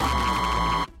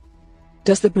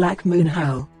Does the black moon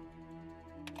howl?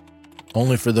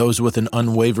 Only for those with an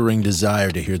unwavering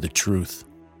desire to hear the truth.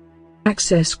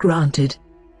 Access granted.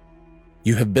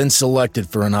 You have been selected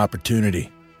for an opportunity,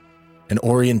 an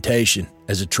orientation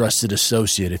as a trusted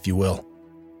associate, if you will,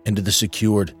 into the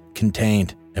secured,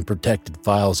 contained, and protected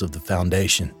files of the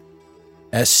Foundation.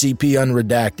 SCP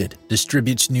Unredacted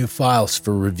distributes new files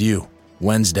for review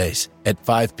Wednesdays at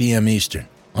 5 p.m. Eastern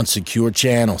on secure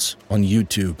channels on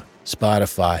YouTube,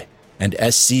 Spotify, and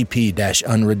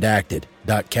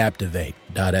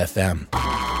scp-unredacted.captivate.fm.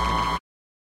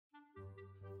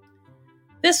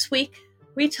 This week,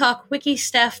 we talk Wiki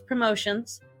staff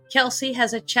promotions. Kelsey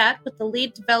has a chat with the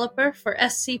lead developer for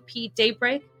SCP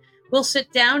Daybreak. We'll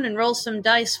sit down and roll some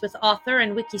dice with author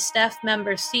and Wiki staff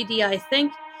member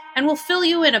CDIThink, and we'll fill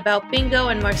you in about Bingo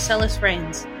and Marcellus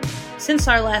Raynes. Since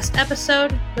our last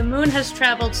episode, the moon has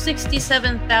traveled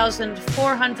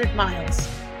 67,400 miles.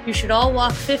 You should all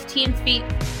walk 15 feet,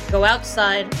 go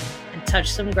outside, and touch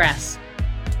some grass.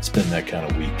 It's been that kind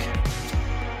of week.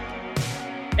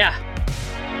 Yeah.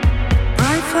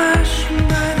 Bright flashing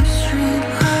by the street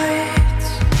lights.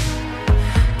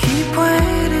 Keep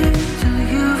waiting till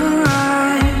you've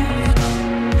arrived.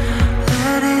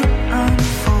 Let it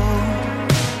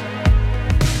unfold.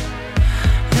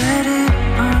 Let it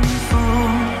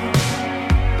unfold.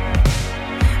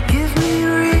 Give me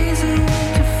reason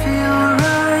to feel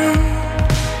right.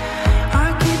 I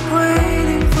keep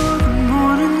waiting for the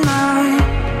morning light.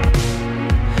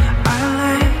 I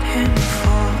let him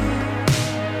fall.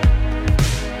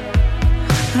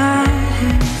 Let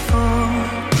him fall.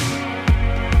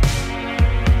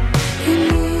 You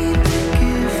need to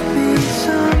give me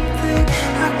something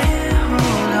I can't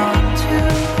hold on to.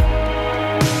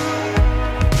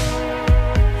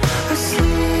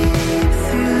 Asleep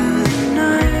through the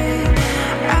night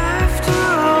after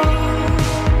all.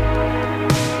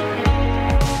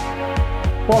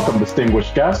 Welcome,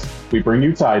 distinguished guests. We bring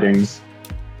you tidings.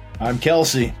 I'm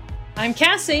Kelsey. I'm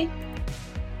Cassie.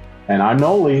 And I'm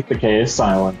Noli, the K is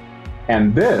silent.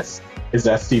 And this is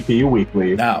SCP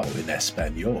Weekly. Now in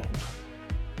Espanol.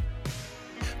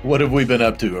 What have we been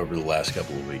up to over the last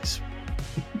couple of weeks?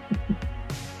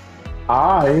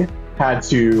 I had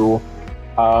to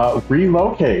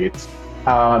relocate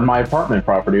my apartment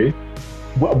property.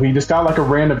 We just got like a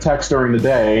random text during the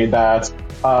day that's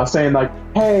saying like,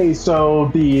 hey, so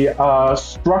the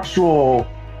structural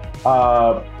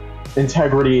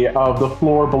integrity of the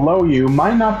floor below you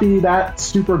might not be that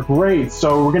super great,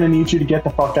 so we're gonna need you to get the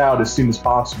fuck out as soon as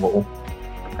possible.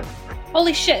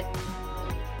 Holy shit.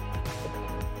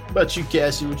 What about you,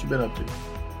 Cassie? What you been up to?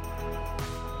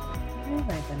 What have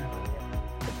I been up to?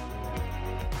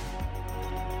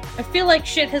 I feel like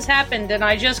shit has happened and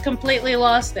I just completely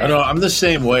lost it. I know, I'm the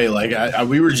same way. Like,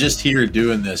 we were just here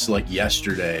doing this, like,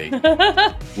 yesterday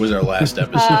was our last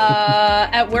episode.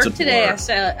 At work It's a today,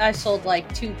 blur. I sold like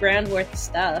 $2,000 worth of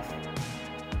stuff.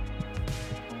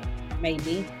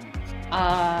 Maybe.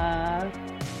 And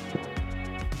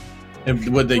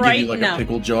would they give you, like, No. a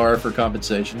pickle jar for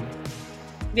compensation?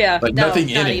 Yeah. Like, no, nothing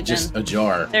in not it, even. just a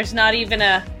jar. There's not even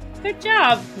a good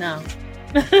job. No.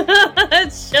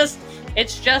 It's just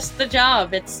the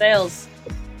job. It's sales.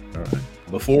 All right.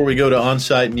 Before we go to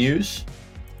on-site news,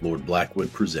 Lord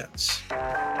Blackwood presents.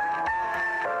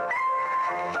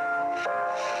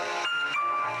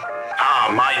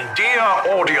 My dear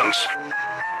audience,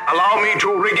 allow me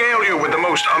to regale you with the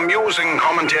most amusing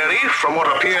commentary from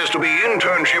what appears to be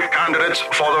internship candidates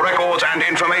for the Records and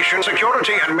Information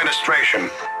Security Administration.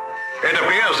 It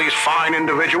appears these fine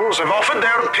individuals have offered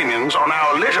their opinions on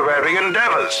our literary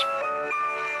endeavors.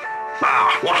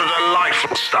 What a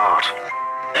delightful start.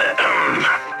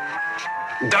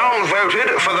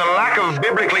 Downvoted for the lack of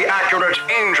biblically accurate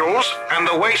angels and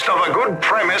the waste of a good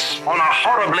premise on a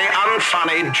horribly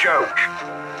unfunny joke.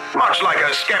 Much like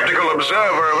a skeptical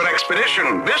observer of an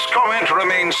expedition, this comment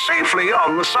remains safely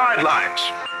on the sidelines.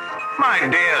 My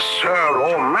dear sir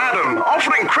or madam,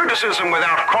 offering criticism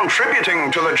without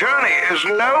contributing to the journey is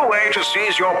no way to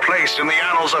seize your place in the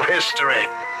annals of history.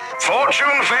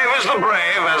 Fortune favors the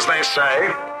brave, as they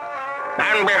say.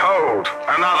 And behold,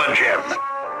 another gem.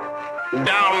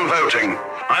 Downvoting.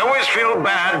 I always feel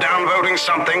bad downvoting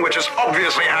something which has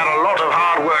obviously had a lot of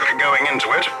hard work going into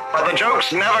it, but the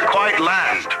jokes never quite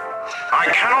land. I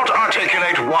cannot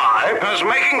articulate why, as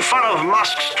making fun of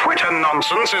Musk's Twitter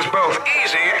nonsense is both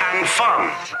easy and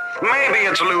fun. Maybe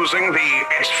it's losing the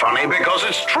 "it's funny because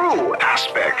it's true"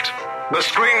 aspect. The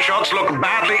screenshots look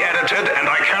badly edited and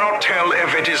I cannot tell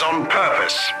if it is on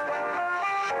purpose.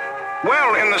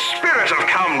 Well, in the spirit of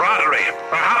camaraderie,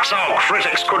 perhaps our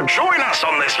critics could join us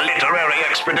on this literary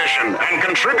expedition and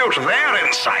contribute their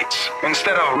insights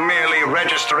instead of merely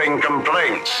registering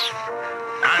complaints.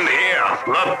 And here,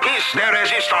 the piece de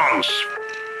resistance.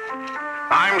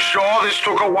 I'm sure this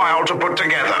took a while to put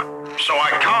together, so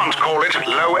I can't call it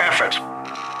low effort.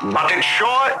 But it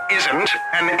sure isn't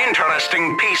an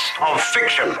interesting piece of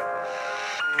fiction.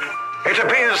 It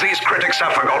appears these critics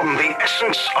have forgotten the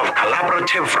essence of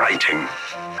collaborative writing,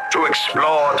 to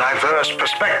explore diverse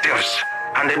perspectives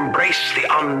and embrace the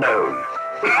unknown.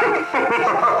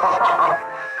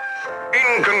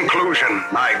 In conclusion,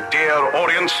 my dear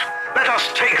audience, let us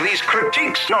take these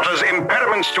critiques not as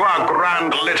impediments to our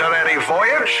grand literary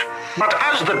voyage, but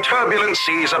as the turbulent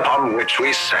seas upon which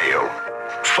we sail.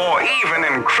 For even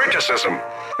in criticism,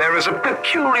 there is a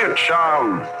peculiar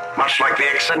charm, much like the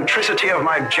eccentricity of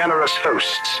my generous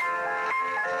hosts.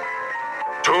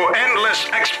 To endless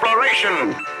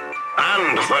exploration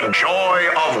and the joy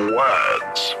of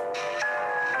words.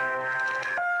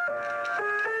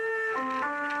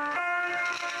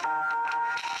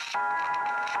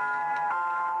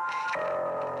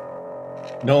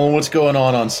 Nolan, what's going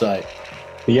on site?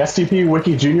 The SCP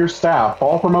Wiki Junior Staff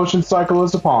Fall Promotion Cycle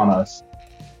is upon us.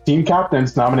 Team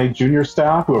captains nominate junior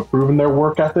staff who have proven their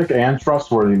work ethic and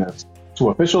trustworthiness to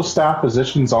official staff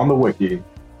positions on the Wiki.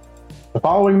 The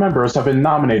following members have been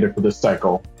nominated for this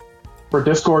cycle. For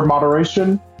Discord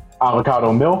moderation,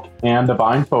 Avocado Milk and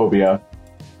Divine Phobia.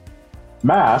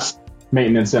 Mask,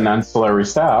 maintenance and ancillary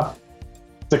staff,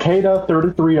 Cicada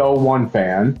 3301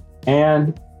 fan,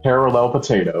 and Parallel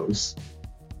Potatoes.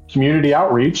 Community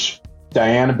outreach,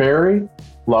 Diana Berry,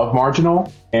 Love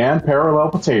Marginal, and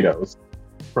Parallel Potatoes.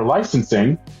 For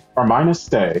licensing, Armina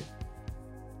Stay.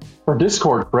 For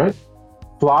Discord crit,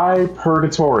 Fly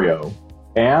Purgatorio,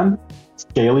 and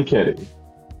Scaly Kitty.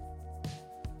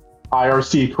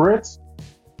 IRC crits,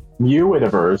 Mew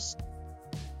Idiverse.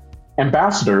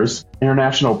 Ambassadors,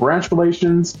 International Branch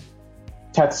Relations,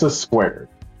 Tetsa Squared.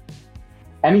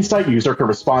 Any site user can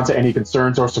respond to any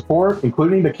concerns or support,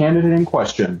 including the candidate in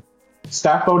question.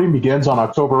 Staff voting begins on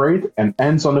October 8th and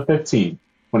ends on the 15th,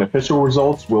 when official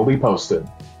results will be posted.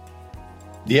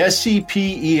 The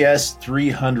SCP-ES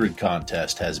 300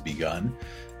 contest has begun.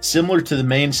 Similar to the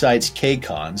main site's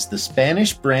KCons, the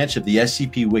Spanish branch of the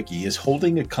SCP Wiki is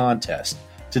holding a contest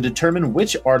to determine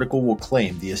which article will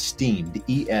claim the esteemed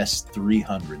ES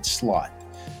 300 slot.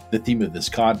 The theme of this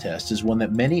contest is one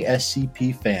that many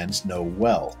SCP fans know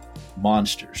well: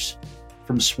 monsters.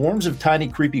 From swarms of tiny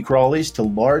creepy crawlies to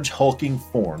large hulking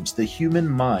forms the human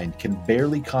mind can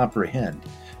barely comprehend,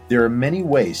 there are many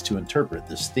ways to interpret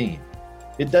this theme.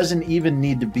 It doesn't even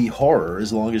need to be horror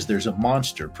as long as there's a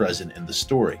monster present in the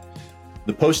story.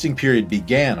 The posting period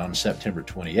began on September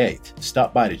 28th.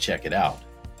 Stop by to check it out.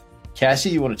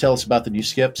 Cassie, you want to tell us about the new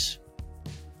skips?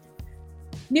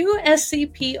 New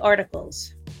SCP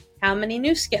articles. How many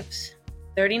new skips?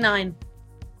 39.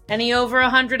 Any over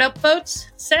 100 upvotes?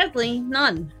 Sadly,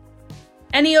 none.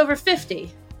 Any over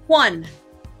 50? 1.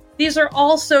 These are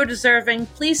all so deserving,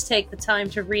 please take the time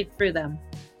to read through them.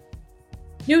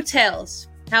 New tales.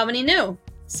 How many new?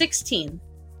 16.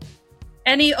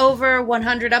 Any over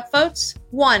 100 upvotes?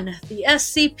 1. The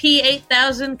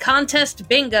SCP-8000 Contest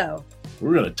Bingo.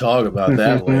 We're going to talk about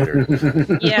that later.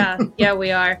 Yeah,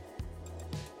 we are.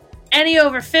 Any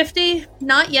over 50?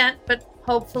 Not yet, but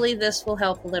hopefully this will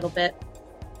help a little bit.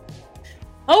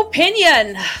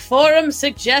 Opinion! Forum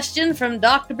suggestion from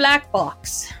Dr.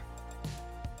 Blackbox.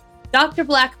 Dr.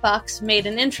 Blackbox made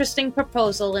an interesting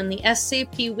proposal in the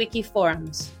SCP Wiki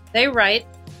forums. They write,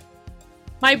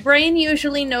 "My brain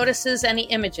usually notices any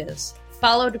images,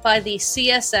 followed by the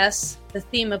CSS, the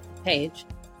theme of the page,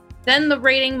 then the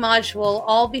rating module,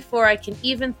 all before I can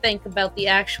even think about the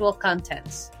actual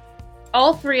contents.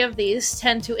 All three of these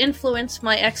tend to influence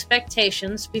my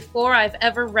expectations before I've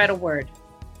ever read a word.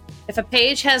 If a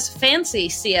page has fancy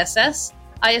CSS,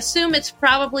 I assume it's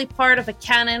probably part of a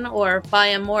canon or by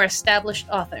a more established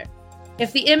author.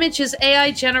 If the image is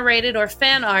AI generated or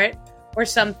fan art or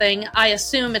something, I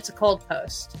assume it's a cold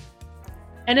post.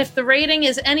 And if the rating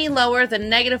is any lower than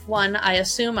 -1, I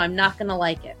assume I'm not going to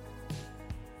like it.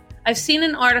 I've seen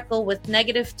an article with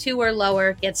 -2 or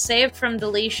lower get saved from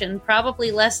deletion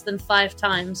probably less than 5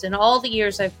 times in all the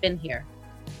years I've been here.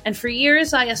 And for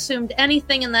years I assumed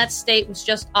anything in that state was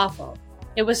just awful.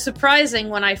 It was surprising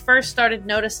when I first started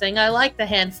noticing I liked a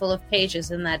handful of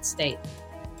pages in that state.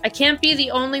 I can't be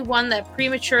the only one that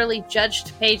prematurely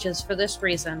judged pages for this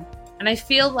reason, and I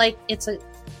feel like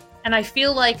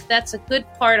that's a good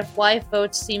part of why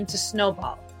votes seem to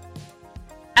snowball.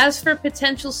 As for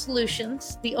potential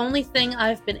solutions, the only thing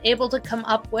I've been able to come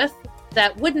up with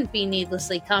that wouldn't be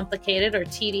needlessly complicated or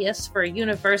tedious for a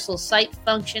universal site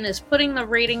function is putting the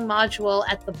rating module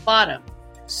at the bottom,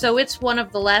 so it's one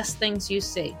of the last things you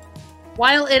see.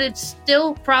 While it'd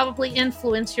still probably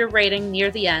influence your rating near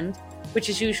the end, which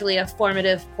is usually a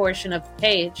formative portion of the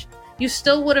page, you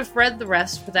still would have read the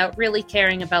rest without really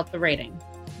caring about the rating.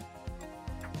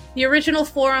 The original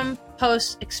forum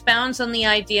post expounds on the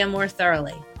idea more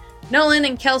thoroughly. Nolan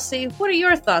and Kelsey, what are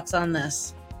your thoughts on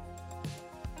this?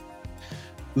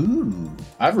 Ooh,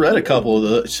 I've read a couple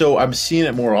of the, so I'm seeing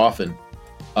it more often.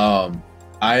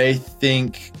 I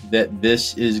think that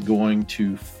this is going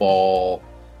to fall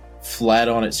flat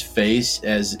on its face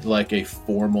as like a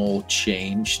formal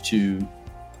change to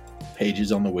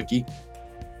pages on the wiki.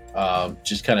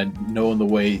 Just kind of knowing the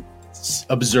way,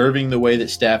 observing the way that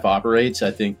staff operates,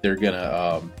 I think they're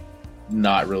gonna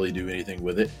not really do anything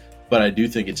with it. But I do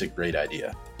think it's a great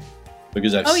idea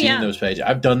because I've seen those pages.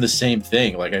 I've done the same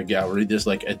thing. Like I'll read this.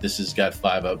 Like this has got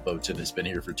 5 upvotes and it's been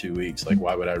here for 2 weeks. Like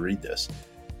why would I read this?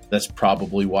 That's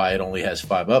probably why it only has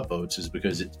 5 upvotes, is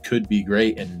because it could be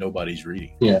great and nobody's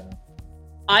reading. Yeah.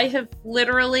 I have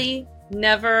literally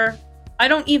never, I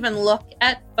don't even look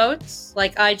at votes.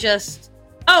 Like I just,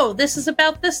 oh, this is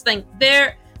about this thing.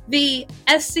 The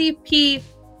SCP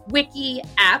Wiki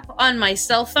app on my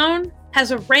cell phone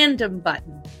has a random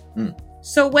button.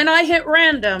 So when I hit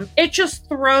random, it just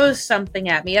throws something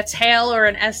at me, a tail or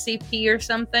an SCP or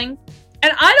something.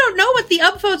 And I don't know what the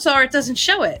upvotes are. It doesn't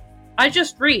show it. I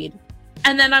just read.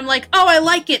 And then I'm like, oh, I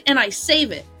like it. And I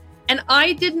save it. And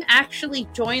I didn't actually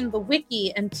join the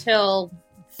wiki until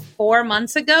 4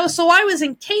 months ago. So I was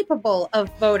incapable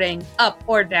of voting up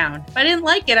or down. If I didn't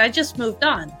like it, I just moved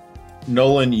on.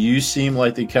 Nolan, you seem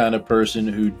like the kind of person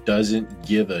who doesn't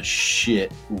give a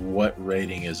shit what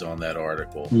rating is on that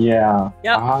article. Yeah.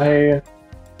 Yep.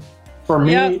 For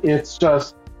me, it's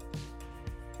just,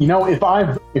 if I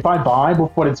buy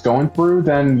with what it's going through,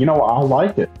 then, I'll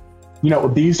like it.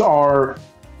 These are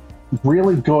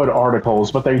really good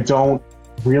articles, but they don't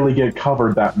really get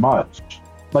covered that much.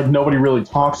 Like, nobody really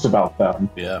talks about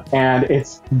them. Yeah. And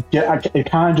it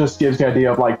kind of just gives the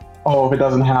idea of like, oh, if it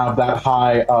doesn't have that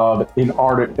high of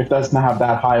if it doesn't have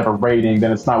that high of a rating,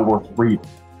 then it's not worth reading.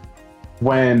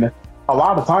 When a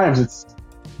lot of times it's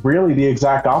really the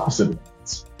exact opposite of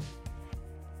it.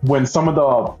 When some of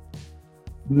the,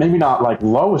 maybe not like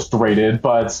lowest rated,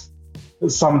 but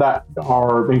some that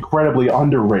are incredibly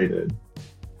underrated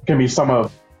can be some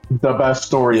of the best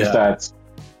stories that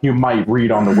you might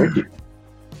read on the wiki.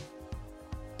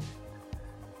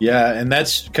 Yeah, and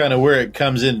that's kind of where it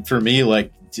comes in for me,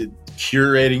 like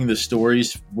curating the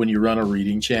stories when you run a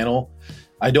reading channel.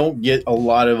 I don't get a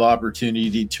lot of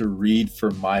opportunity to read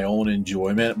for my own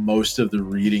enjoyment. Most of the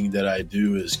reading that I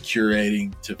do is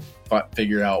curating to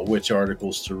figure out which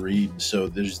articles to read. So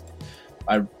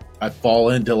I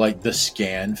fall into like the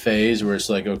scan phase where it's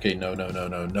like, okay, no.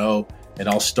 And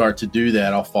I'll start to do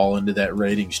that. I'll fall into that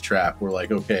ratings trap where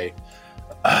like, okay,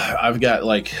 I've got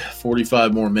like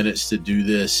 45 more minutes to do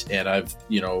this, and I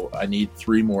need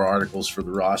 3 more articles for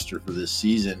the roster for this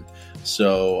season.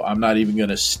 So I'm not even going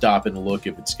to stop and look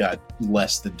if it's got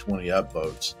less than 20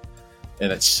 upvotes.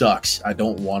 And it sucks. I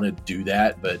don't want to do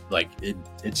that, but like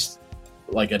it's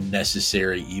like a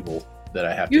necessary evil that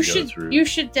I have to go through. You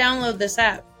should download this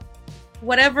app.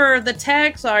 Whatever the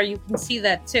tags are, you can see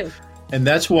that too. And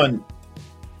that's one.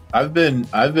 I've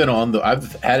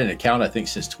had an account, I think,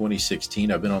 since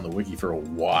 2016. I've been on the wiki for a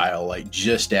while, like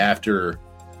just after,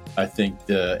 I think,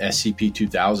 the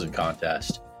SCP-2000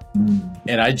 contest.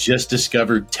 And I just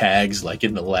discovered tags like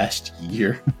in the last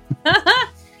year.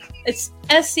 It's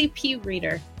SCP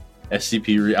Reader. I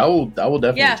will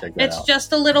definitely check that out. It's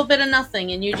just a little bit of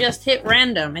nothing, and you just hit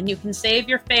random, and you can save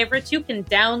your favorites. You can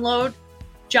download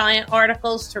giant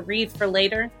articles to read for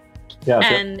later. Yeah,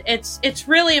 and it's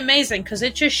really amazing because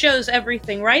it just shows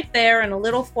everything right there in a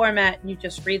little format, and you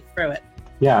just read through it.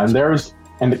 Yeah,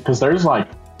 because there's like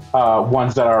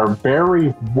ones that are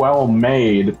very well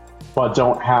made, but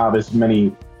don't have as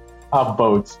many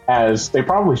upvotes as they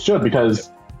probably should,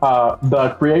 because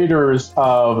the creators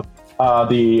of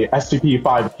the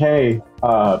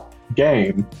SCP-5K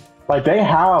game, like they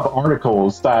have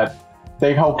articles that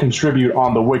they help contribute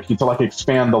on the wiki to like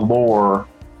expand the lore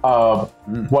of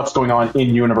what's going on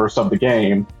in universe of the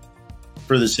game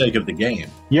for the sake of the game.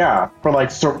 Yeah, for like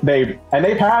they've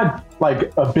had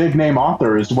like a big name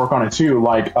authors work on it too,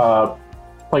 like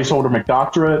placeholder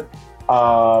McDoctorate,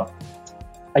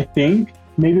 I think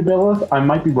maybe Billith, I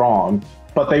might be wrong,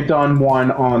 but they've done one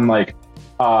on like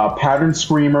pattern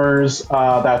screamers,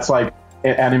 that's like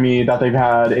enemy that they've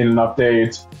had in an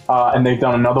update. And they've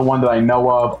done another one that I know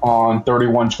of on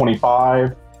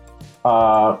 3125.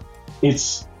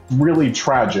 It's really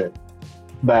tragic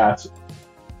that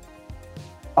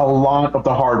a lot of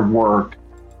the hard work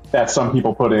that some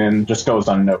people put in just goes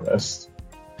unnoticed.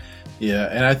 Yeah,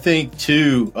 and I think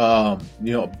too,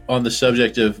 on the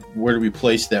subject of where do we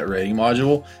place that rating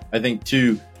module, I think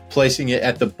too, placing it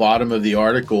at the bottom of the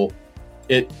article,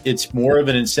 it's more of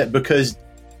an incentive, because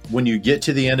when you get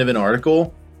to the end of an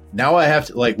article, now I have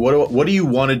to, like, what do you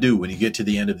want to do when you get to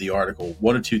the end of the article?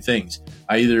 One of two things.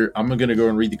 I'm going to go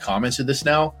and read the comments of this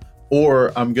now,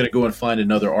 or I'm going to go and find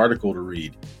another article to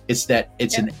read. It's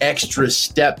an extra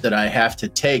step that I have to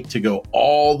take to go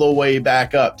all the way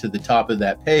back up to the top of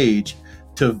that page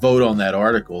to vote on that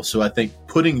article. So I think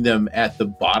putting them at the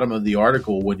bottom of the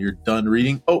article when you're done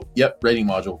reading, rating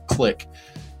module, click.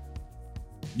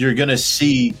 You're going to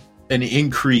see an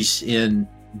increase in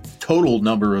total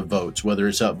number of votes, whether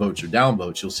it's up votes or down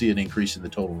votes. You'll see an increase in the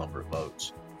total number of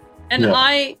votes. And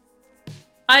yeah.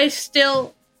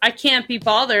 I can't be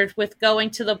bothered with going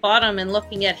to the bottom and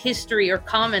looking at history or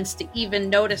comments to even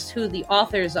notice who the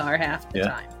authors are half the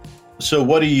time. So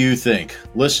what do you think?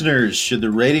 Listeners, should the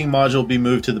rating module be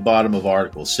moved to the bottom of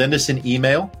articles? Send us an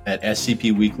email at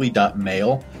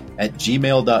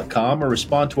scpweekly.mail@gmail.com or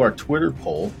respond to our Twitter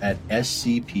poll at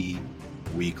scpweekly.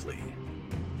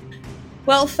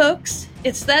 Well, folks,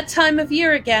 it's that time of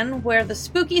year again where the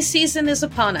spooky season is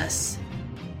upon us.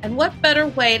 And what better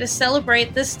way to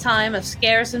celebrate this time of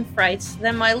scares and frights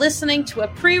than by listening to a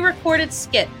pre-recorded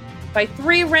skit by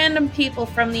 3 random people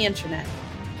from the internet.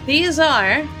 These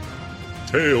are...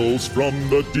 Tales from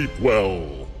the Deep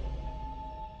Well.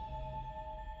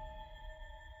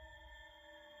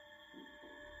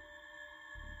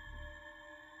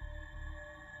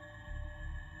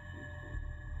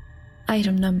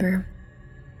 Item number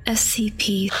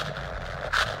SCP.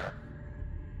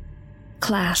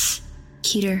 Class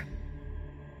Keter.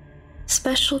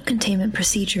 Special Containment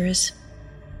Procedures.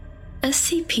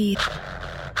 SCP,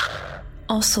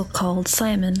 also called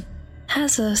Simon,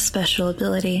 has a special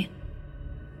ability.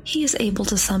 He is able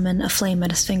to summon a flame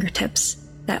at his fingertips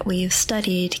that we've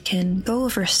studied can go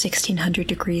over 1600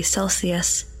 degrees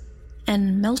Celsius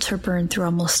and melt or burn through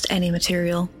almost any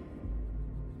material.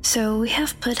 So we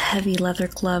have put heavy leather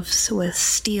gloves with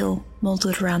steel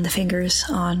molded around the fingers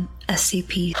on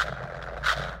SCP.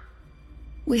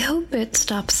 We hope it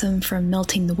stops them from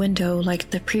melting the window like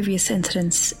the previous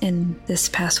incidents in this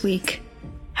past week.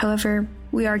 However,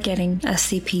 we are getting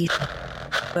SCP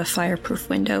a fireproof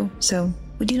window, so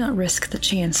we do not risk the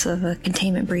chance of a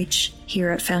containment breach here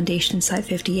at Foundation Site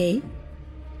 58.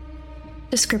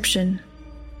 Description: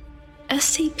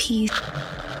 SCP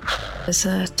is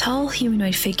a tall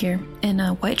humanoid figure in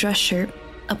a white dress shirt,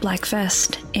 a black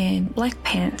vest, and black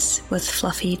pants with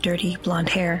fluffy, dirty blonde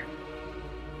hair.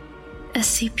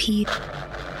 SCP's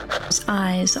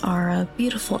eyes are a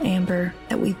beautiful amber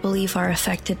that we believe are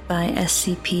affected by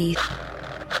SCP's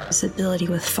ability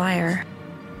with fire.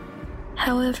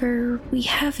 However, we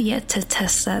have yet to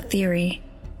test that theory.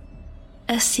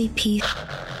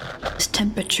 SCP's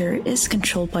temperature is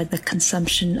controlled by the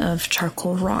consumption of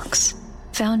charcoal rocks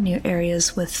found near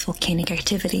areas with volcanic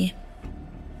activity.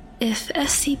 If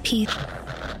SCP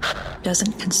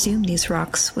doesn't consume these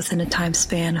rocks within a time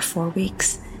span of 4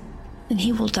 weeks, then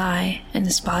he will die and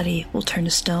his body will turn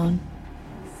to stone.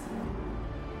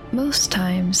 Most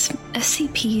times,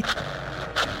 SCP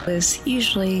was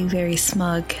usually very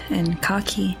smug and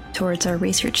cocky towards our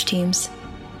research teams.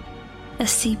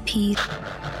 SCP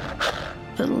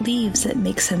believes it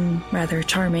makes him rather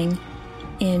charming,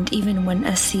 and even when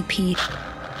SCP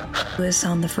was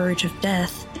on the verge of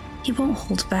death, he won't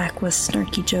hold back with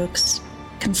snarky jokes,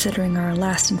 considering our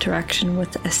last interaction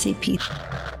with SCP.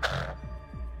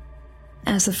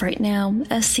 As of right now,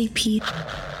 SCP,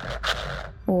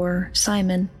 or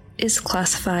Simon, is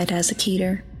classified as a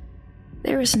Keter.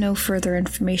 There is no further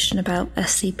information about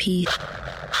SCP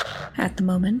at the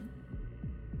moment.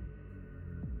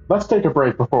 Let's take a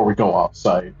break before we go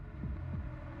off-site.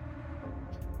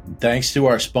 Thanks to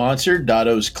our sponsor,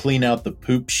 Dotto's Clean Out the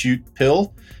Poop Shoot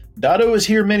Pill. Dotto is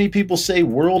here. Many people say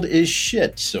world is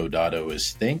shit, so Dotto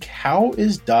is think, how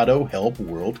is Dotto help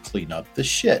world clean up the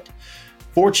shit?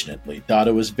 Fortunately,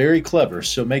 Dotto is very clever,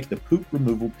 so make the poop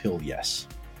removal pill yes.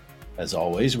 As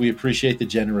always, we appreciate the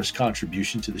generous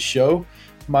contribution to the show.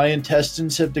 My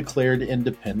intestines have declared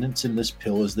independence, and this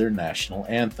pill is their national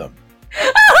anthem.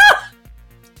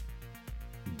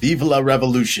 Vive la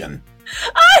Revolution!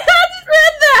 I hadn't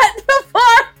read that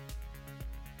before!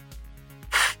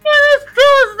 This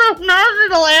pill is the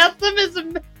national anthem is...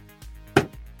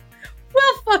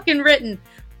 Well, fucking written.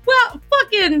 Well,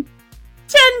 fucking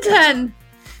 10-10.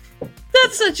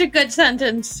 That's such a good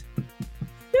sentence.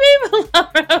 People love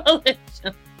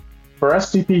Revelation. For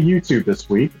SCP YouTube this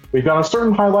week, we've got a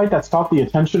certain highlight that's caught the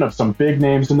attention of some big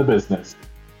names in the business.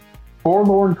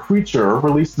 Forlorn Creature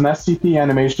released an SCP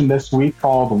animation this week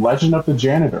called Legend of the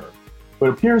Janitor,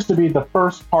 which appears to be the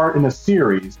first part in a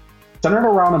series centered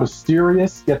around a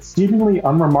mysterious yet seemingly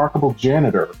unremarkable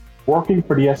janitor working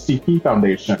for the SCP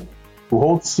Foundation, who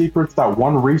holds secrets that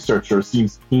one researcher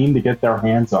seems keen to get their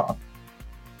hands on.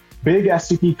 Big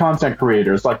SCP content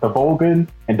creators like the Volgan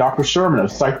and Dr. Sherman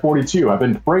of Site42 have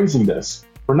been praising this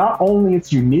for not only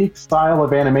its unique style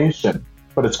of animation,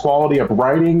 but its quality of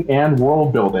writing and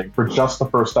world building for just the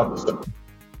first episode.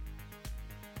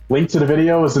 Link to the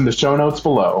video is in the show notes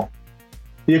below.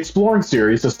 The Exploring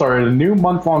series has started a new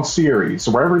month-long series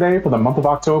where every day for the month of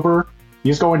October,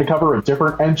 he's going to cover a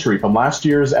different entry from last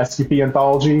year's SCP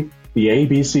anthology, The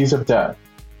ABCs of Death,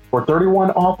 where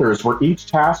 31 authors were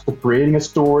each tasked with creating a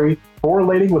story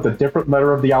correlating with a different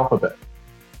letter of the alphabet.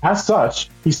 As such,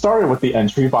 he started with the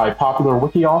entry by popular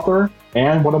wiki author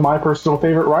and one of my personal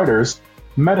favorite writers,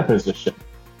 Metaphysician.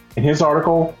 In his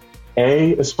article,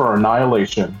 A is for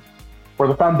Annihilation, where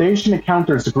the Foundation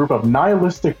encounters a group of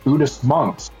nihilistic Buddhist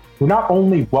monks who not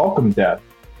only welcome death,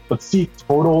 but seek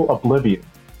total oblivion.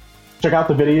 Check out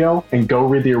the video and go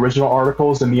read the original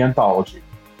articles in the anthology.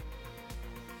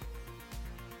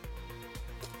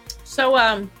 So,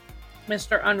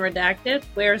 Mr. Unredacted,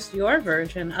 where's your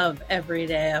version of Every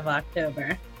Day of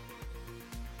October?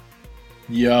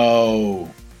 Yo.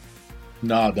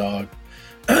 Nah, dog.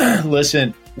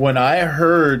 Listen, when I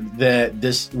heard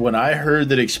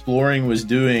that Exploring was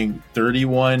doing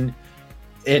 31,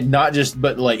 and not just,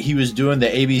 but like he was doing the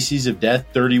ABCs of Death,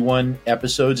 31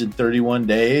 episodes in 31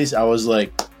 days, I was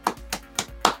like,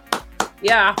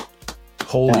 yeah.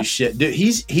 Holy shit. Dude,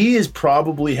 he has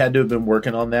probably had to have been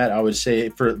working on that, I would say,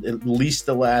 for at least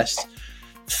the last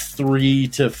 3,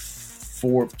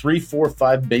 4,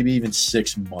 5, maybe even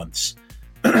 6 months.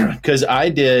 Because I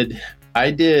did,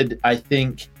 I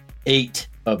think, 8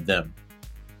 of them,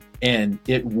 and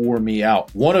it wore me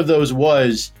out. One of those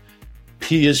was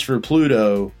P is for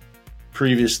Pluto,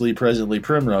 previously, presently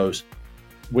Primrose,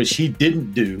 which he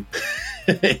didn't do.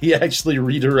 He actually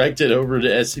redirected over to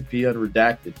SCP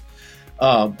Unredacted.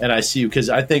 And I see, because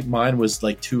I think mine was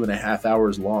like 2.5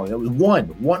 hours long. It was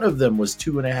one of them was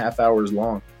 2.5 hours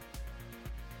long.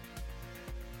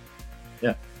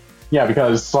 Yeah,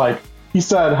 because like he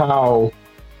said how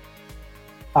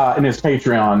in his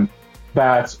Patreon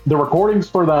that the recordings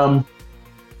for them,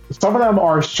 some of them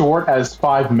are short as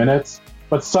 5 minutes,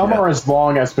 but some are as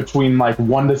long as between like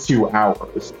 1 to 2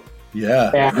 hours.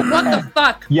 Yeah. What the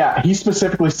fuck? Yeah, he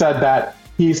specifically said that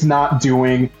he's not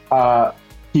doing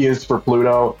He is for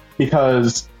Pluto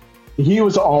because he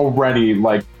was already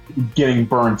like getting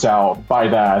burnt out by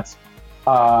that.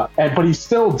 But he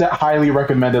still highly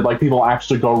recommended like people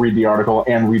actually go read the article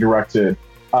and redirect it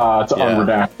to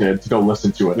Unredacted to go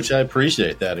listen to it. Which I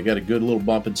appreciate that. I got a good little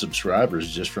bump in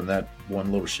subscribers just from that one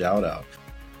little shout out.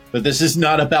 But this is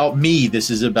not about me. This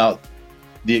is about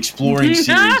the Exploring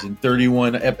series in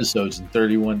 31 episodes in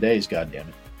 31 days. God damn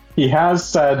it. He has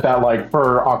said that like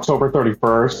for October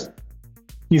 31st,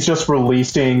 he's just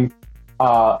releasing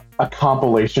a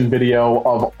compilation video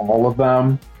of all of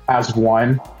them as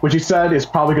one, which he said is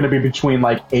probably going to be between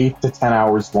like 8 to 10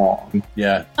 hours long.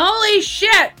 Yeah. Holy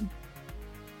shit!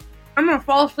 I'm gonna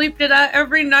fall asleep to that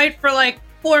every night for like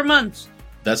 4 months.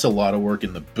 That's a lot of work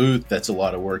in the booth. That's a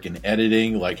lot of work in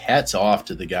editing. Like, hats off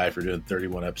to the guy for doing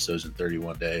 31 episodes in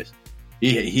 31 days.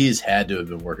 He's had to have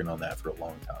been working on that for a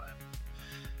long time.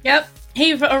 Yep.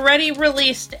 He's already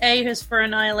released A is for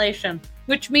Annihilation,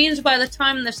 which means by the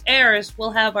time this airs,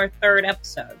 we'll have our 3rd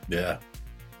episode. Yeah.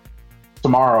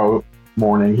 Tomorrow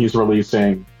morning, he's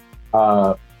releasing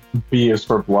B is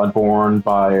for Bloodborne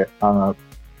by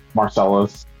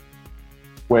Marcellus,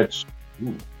 which...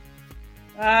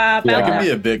 that could be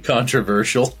a bit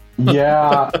controversial.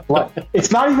 Yeah.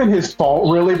 It's not even his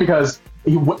fault, really, because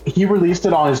he released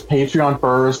it on his Patreon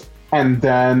first, and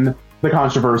then the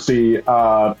controversy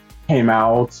came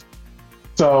out.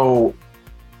 So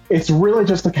it's really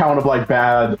just a count of like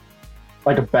a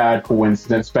bad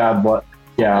coincidence, bad luck.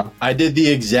 Yeah, I did the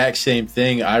exact same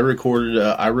thing. I recorded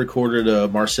a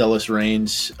Marcellus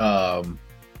Raynes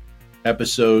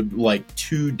episode like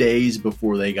 2 days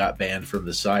before they got banned from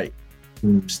the site.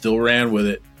 Still ran with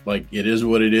it. Like, it is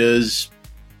what it is.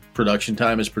 Production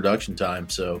time is production time.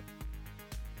 So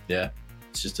yeah,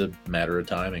 it's just a matter of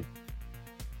timing.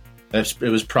 It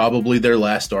was probably their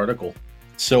last article.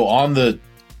 So on the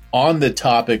On the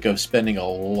topic of spending a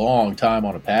long time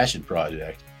on a passion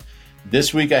project,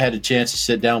 this week I had a chance to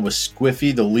sit down with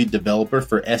Squiffy, the lead developer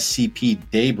for SCP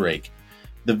Daybreak,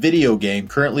 the video game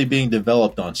currently being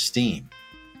developed on Steam.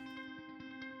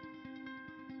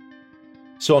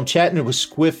 So I'm chatting with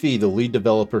Squiffy, the lead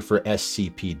developer for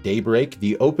SCP Daybreak,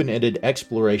 the open-ended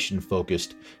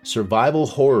exploration-focused survival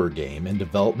horror game in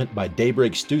development by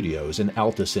Daybreak Studios and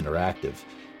Altus Interactive.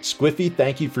 Squiffy,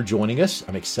 thank you for joining us.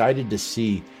 I'm excited to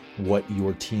see what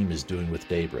your team is doing with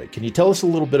Daybreak. Can you tell us a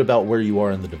little bit about where you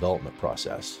are in the development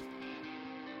process?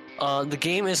 The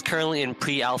game is currently in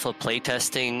pre-alpha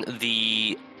playtesting.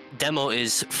 The demo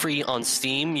is free on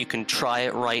Steam. You can try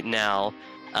it right now.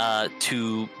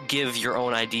 To give your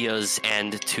own ideas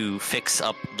and to fix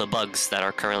up the bugs that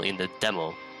are currently in the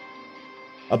demo.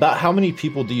 About how many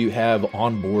people do you have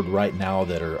on board right now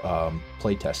that are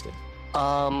playtesting?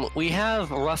 We have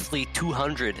roughly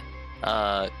 200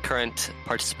 current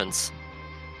participants.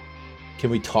 Can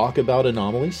we talk about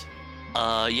anomalies?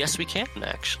 Yes, we can,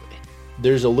 actually.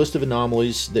 There's a list of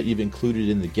anomalies that you've included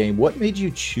in the game. What made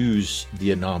you choose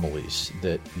the anomalies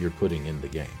that you're putting in the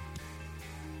game?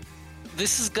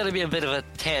 This is going to be a bit of a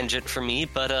tangent for me,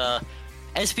 but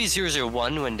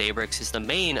SP001, when Daybreak is the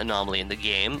main anomaly in the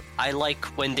game, I like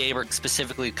when Daybreak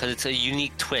specifically because it's a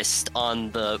unique twist on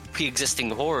the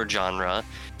pre-existing horror genre,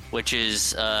 which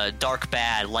is dark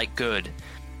bad, light good,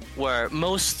 where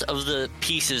most of the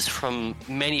pieces from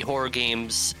many horror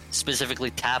games specifically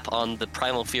tap on the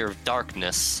primal fear of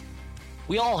darkness.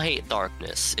 We all hate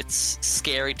darkness. It's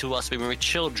scary to us when we're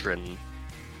children.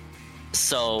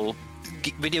 So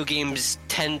video games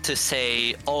tend to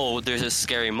say, oh, there's a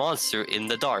scary monster in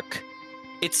the dark.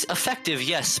 It's effective,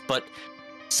 yes, but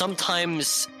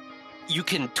sometimes you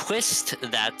can twist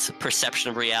that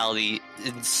perception of reality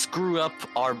and screw up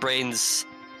our brain's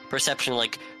perception,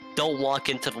 like, don't walk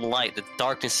into the light, the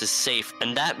darkness is safe,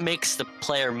 and that makes the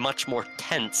player much more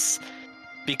tense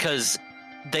because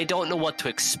they don't know what to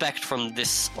expect from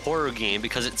this horror game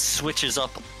because it switches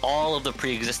up all of the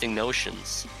pre-existing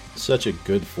notions. Such a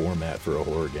good format for a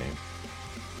horror game.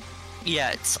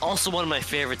 Yeah, it's also one of my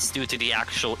favorites due to the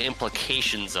actual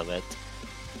implications of it.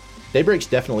 Daybreak's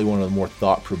definitely one of the more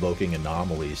thought-provoking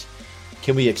anomalies.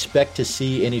 Can we expect to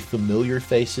see any familiar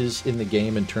faces in the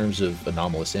game in terms of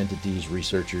anomalous entities,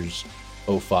 researchers,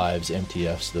 O5s,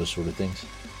 MTFs, those sort of things?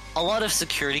 A lot of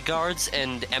security guards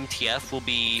and MTF will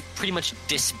be pretty much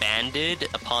disbanded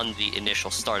upon the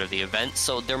initial start of the event,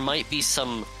 so there might be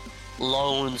some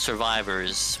lone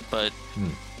survivors, but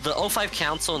the O5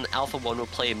 Council and Alpha 1 will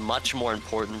play a much more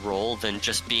important role than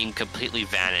just being completely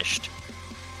vanished.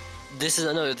 This is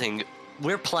another thing.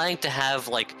 We're planning to have,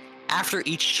 like, after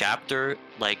each chapter,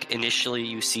 like, initially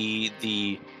you see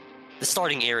the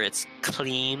starting area, it's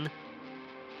clean.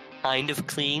 Kind of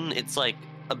clean. It's, like,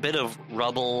 a bit of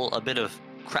rubble, a bit of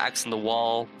cracks in the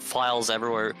wall, files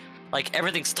everywhere. Like,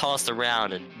 everything's tossed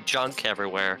around and junk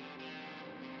everywhere.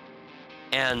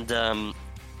 And,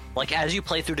 like, as you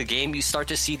play through the game, you start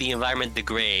to see the environment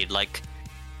degrade, like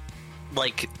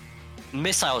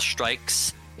missile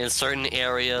strikes in certain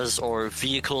areas, or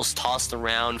vehicles tossed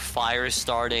around, fires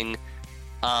starting,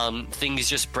 things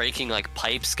just breaking, like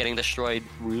pipes getting destroyed,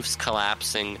 roofs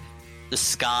collapsing, the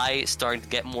sky starting to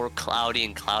get more cloudy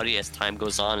and cloudy as time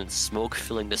goes on, and smoke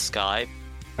filling the sky.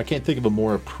 I can't think of a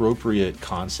more appropriate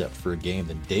concept for a game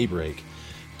than Daybreak,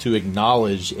 to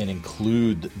acknowledge and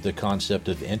include the concept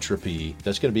of entropy.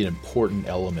 That's going to be an important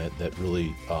element that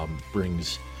really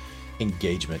brings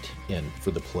engagement in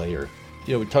for the player.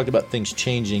 You know, we talked about things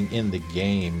changing in the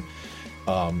game.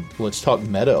 Let's talk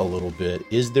meta a little bit.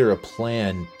 Is there a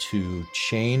plan to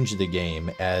change the game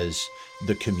as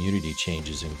the community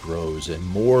changes and grows and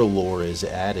more lore is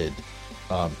added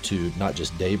to not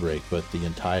just Daybreak, but the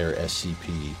entire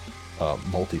SCP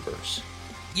multiverse?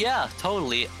 Yeah,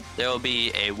 totally. There will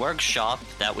be a workshop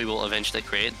that we will eventually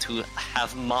create to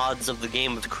have mods of the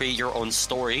game to create your own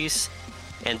stories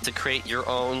and to create your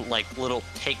own, like, little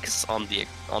takes on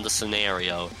the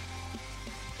scenario.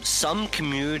 Some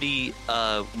community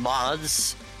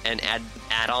mods and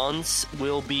add-ons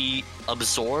will be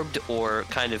absorbed or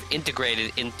kind of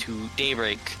integrated into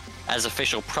Daybreak as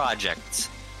official projects.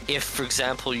 If, for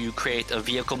example, you create a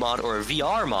vehicle mod or a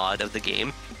VR mod of the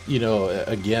game, you know,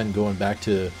 again, going back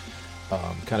to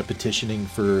kind of petitioning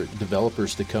for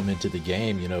developers to come into the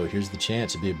game, you know, here's the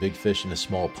chance to be a big fish in a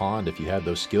small pond if you have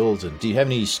those skills. And do you have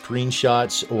any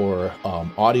screenshots or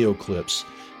audio clips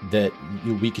that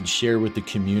we can share with the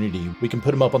community? We can put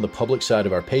them up on the public side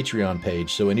of our Patreon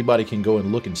page so anybody can go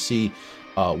and look and see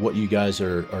what you guys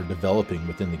are developing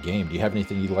within the game. Do you have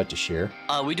anything you'd like to share?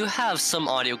 We do have some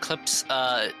audio clips.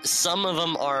 Some of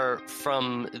them are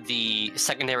from the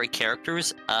secondary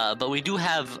characters, but we do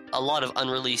have a lot of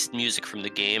unreleased music from the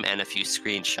game and a few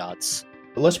screenshots.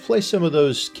 Let's play some of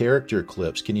those character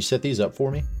clips. Can you set these up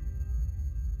for me?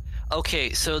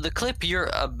 Okay, so the clip you're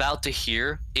about to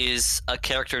hear is a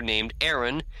character named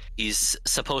Aaron. He's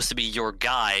supposed to be your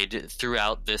guide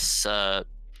throughout this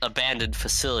abandoned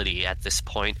facility at this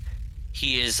point.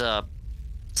 He is a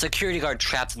security guard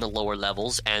trapped in the lower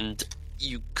levels, and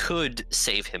you could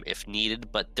save him if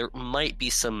needed, but there might be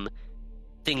some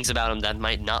things about him that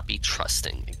might not be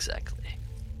trusting exactly.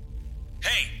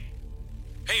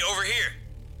 Hey, over here.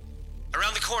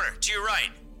 Around the corner, to your right.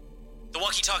 The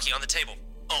walkie-talkie on the table.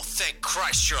 Oh, thank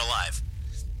Christ you're alive.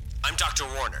 I'm Dr.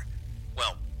 Warner.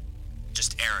 Well,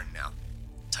 just Aaron now.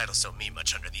 Titles don't mean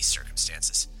much under these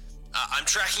circumstances. I'm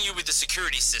tracking you with the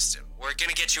security system. We're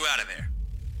gonna get you out of there.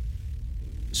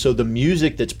 So the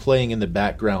music that's playing in the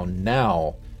background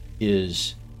now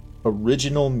is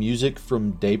original music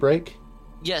from Daybreak?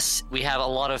 Yes, we have a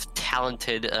lot of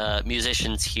talented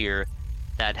musicians here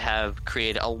that have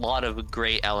created a lot of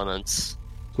great elements.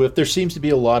 Cliff, there seems to be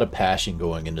a lot of passion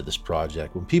going into this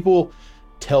project. When people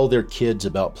tell their kids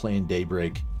about playing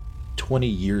Daybreak 20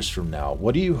 years from now,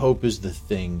 what do you hope is the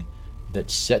thing that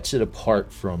sets it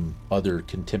apart from other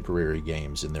contemporary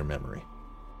games in their memory?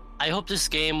 I hope this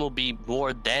game will be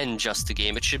more than just a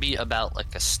game. It should be about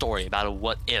like a story, about a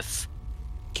what if.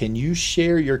 Can you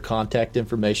share your contact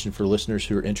information for listeners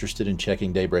who are interested in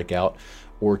checking Daybreak out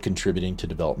or contributing to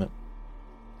development?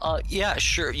 Yeah,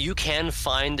 sure. You can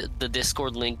find the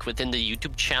Discord link within the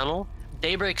YouTube channel.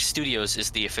 Daybreak Studios is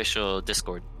the official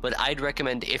Discord, but I'd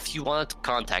recommend, if you want to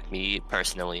contact me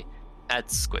personally, at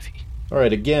Squiffy. All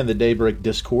right, again, the Daybreak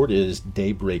Discord is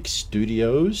Daybreak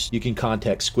Studios. You can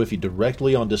contact Squiffy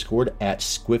directly on Discord at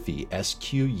Squiffy,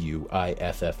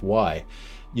 Squiffy.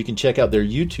 You can check out their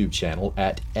YouTube channel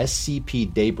at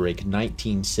SCP Daybreak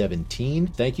 1917.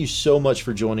 Thank you so much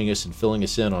for joining us and filling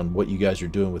us in on what you guys are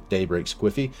doing with Daybreak,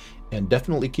 Squiffy, and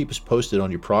definitely keep us posted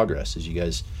on your progress as you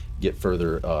guys get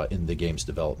further in the game's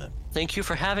development. Thank you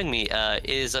for having me. It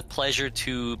is a pleasure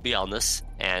to be on this,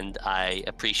 and I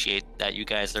appreciate that you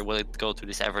guys are willing to go through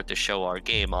this effort to show our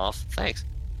game off. Thanks.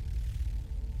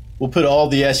 We'll put all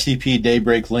the SCP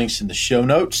Daybreak links in the show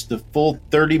notes. The full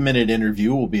 30-minute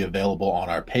interview will be available on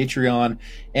our Patreon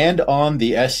and on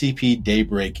the SCP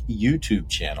Daybreak YouTube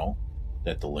channel.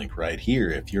 At the link right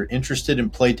here. If you're interested in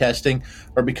playtesting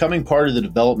or becoming part of the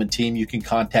development team, you can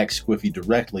contact Squiffy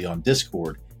directly on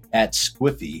Discord at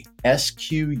Squiffy,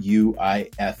 Squiffy.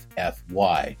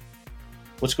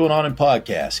 What's going on in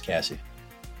podcasts, Cassie?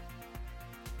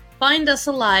 Find Us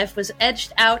Alive was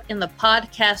edged out in the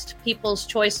Podcast People's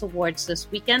Choice Awards this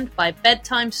weekend by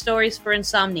Bedtime Stories for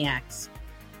Insomniacs.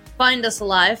 Find Us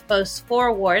Alive boasts 4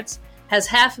 awards, has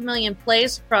 500,000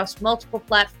 plays across multiple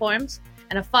platforms,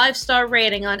 and a 5-star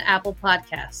rating on Apple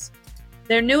Podcasts.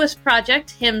 Their newest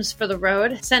project, Hymns for the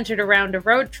Road, centered around a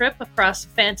road trip across a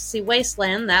fantasy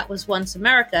wasteland that was once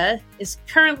America, is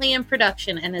currently in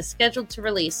production and is scheduled to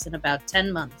release in about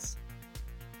 10 months.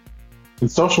 In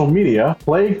social media,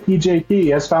 Plague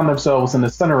PJP has found themselves in the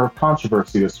center of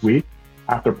controversy this week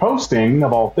after posting,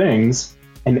 of all things,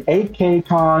 an 8K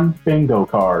Con bingo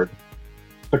card.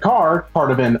 The card,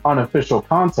 part of an unofficial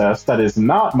contest that is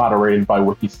not moderated by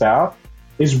Wiki staff,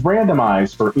 is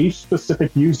randomized for each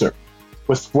specific user,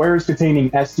 with squares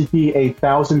containing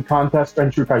SCP-8000 contest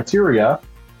entry criteria,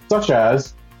 such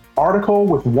as article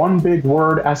with one big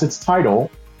word as its title,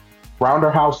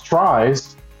 Rounder House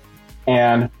tries,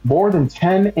 and more than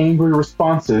 10 angry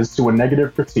responses to a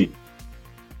negative critique.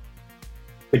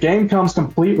 The game comes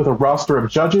complete with a roster of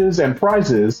judges and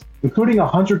prizes, including a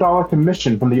 $100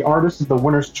 commission from the artist of the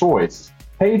winner's choice,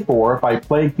 paid for by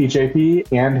Plague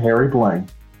PJP and Harry Bling.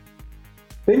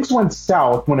 Things went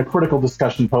south when a critical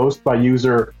discussion post by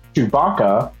user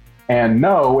Chewbacca, and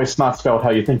no, it's not spelled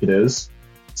how you think it is,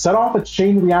 set off a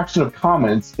chain reaction of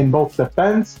comments in both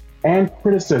defense and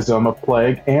criticism of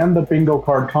Plague and the bingo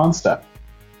card concept.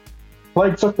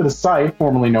 Plague took to the site,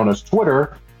 formerly known as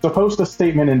Twitter, to post a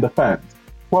statement in defense.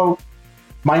 Quote,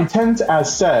 "My intent,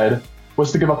 as said,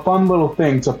 was to give a fun little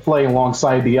thing to play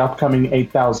alongside the upcoming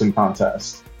 8000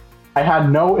 contest. I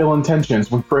had no ill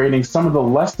intentions when creating some of the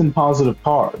less than positive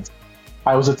cards.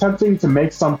 I was attempting to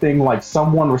make something like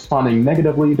someone responding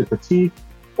negatively to critique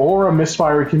or a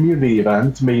misfired community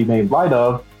event to be made light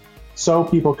of so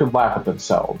people could laugh at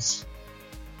themselves."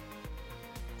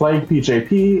 Plague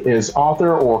PJP is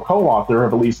author or co-author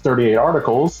of at least 38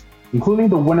 articles, including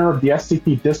the winner of the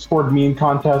SCP Discord meme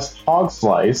contest Hog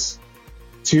Slice,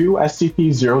 2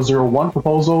 SCP-001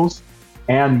 proposals,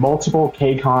 and multiple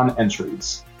KCON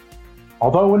entries.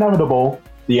 Although inevitable,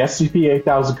 the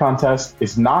SCP-8000 contest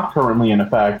is not currently in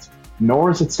effect,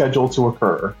 nor is it scheduled to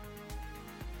occur.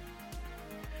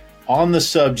 On the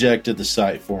subject of the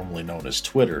site formerly known as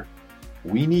Twitter,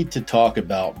 we need to talk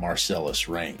about Marcellus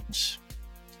Raynes.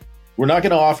 We're not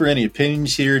going to offer any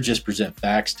opinions here, just present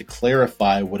facts to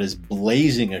clarify what is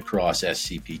blazing across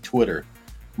SCP Twitter.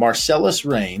 Marcellus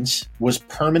Raynes was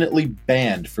permanently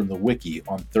banned from the wiki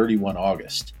on 31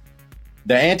 August.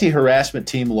 The anti-harassment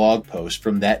team log post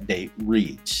from that date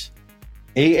reads,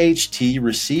 AHT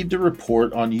received a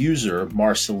report on user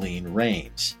Marcellus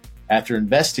Raynes. After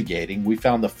investigating, we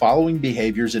found the following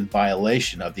behaviors in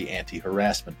violation of the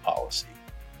anti-harassment policy.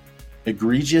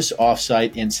 Egregious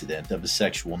off-site incident of a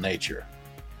sexual nature.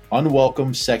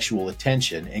 Unwelcome sexual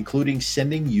attention, including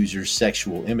sending users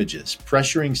sexual images,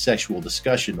 pressuring sexual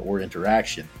discussion or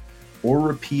interaction, or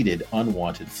repeated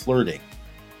unwanted flirting.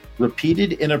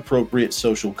 Repeated inappropriate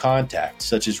social contact,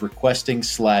 such as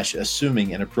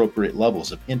requesting/assuming inappropriate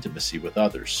levels of intimacy with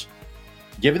others.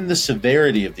 Given the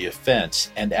severity of the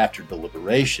offense and after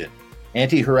deliberation,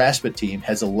 Anti-Harassment Team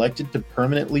has elected to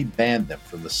permanently ban them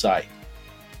from the site.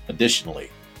 Additionally,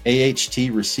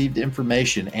 AHT received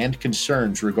information and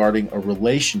concerns regarding a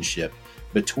relationship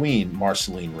between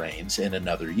Marcellus Raynes and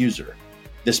another user.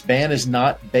 This ban is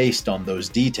not based on those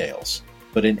details,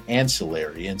 but an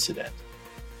ancillary incident.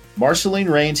 Marcellus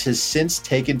Raynes has since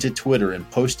taken to Twitter and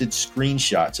posted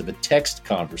screenshots of a text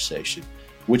conversation,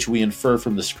 which we infer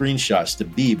from the screenshots to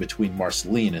be between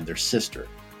Marcellus and their sister.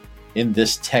 In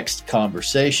this text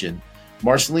conversation,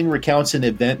 Marcellus recounts an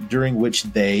event during which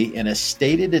they, in a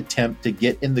stated attempt to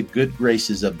get in the good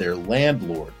graces of their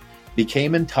landlord,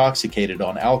 became intoxicated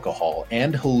on alcohol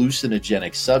and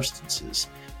hallucinogenic substances,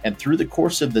 and through the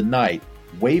course of the night,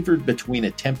 wavered between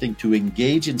attempting to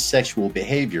engage in sexual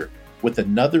behavior with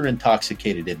another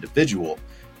intoxicated individual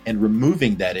and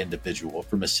removing that individual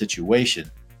from a situation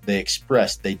they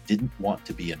expressed they didn't want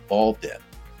to be involved in.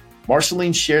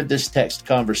 Marcellus shared this text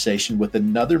conversation with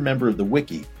another member of the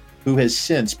wiki who has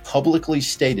since publicly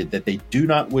stated that they do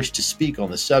not wish to speak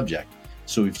on the subject,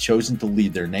 so we've chosen to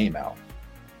leave their name out.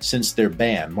 Since their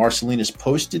ban, Marcellus has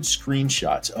posted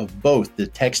screenshots of both the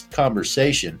text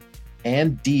conversation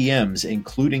and DMs,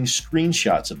 including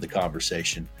screenshots of the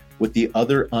conversation with the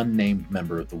other unnamed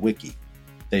member of the wiki.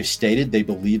 They've stated they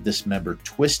believe this member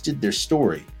twisted their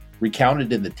story,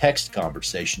 recounted in the text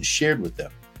conversation shared with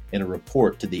them, in a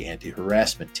report to the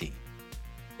Anti-Harassment Team.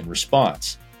 In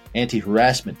response,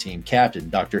 Anti-Harassment Team Captain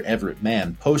Dr. Everett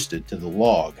Mann posted to the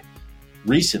log,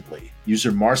 recently,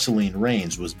 user Marcellus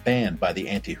Raynes was banned by the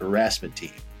Anti-Harassment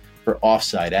Team for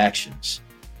off-site actions.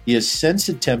 He has since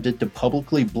attempted to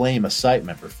publicly blame a site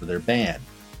member for their ban.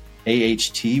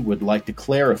 AHT would like to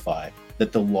clarify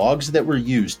that the logs that were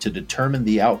used to determine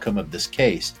the outcome of this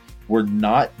case were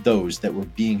not those that were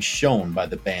being shown by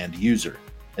the banned user,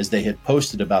 as they had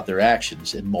posted about their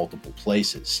actions in multiple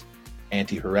places.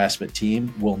 Anti-Harassment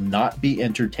Team will not be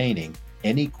entertaining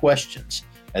any questions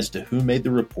as to who made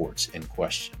the reports in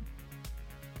question.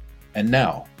 And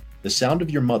now, the sound of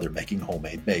your mother making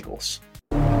homemade bagels.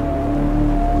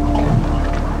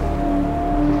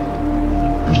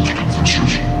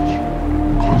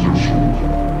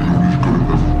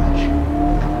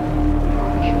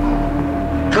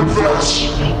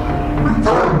 Confess!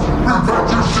 Repent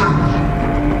your sin!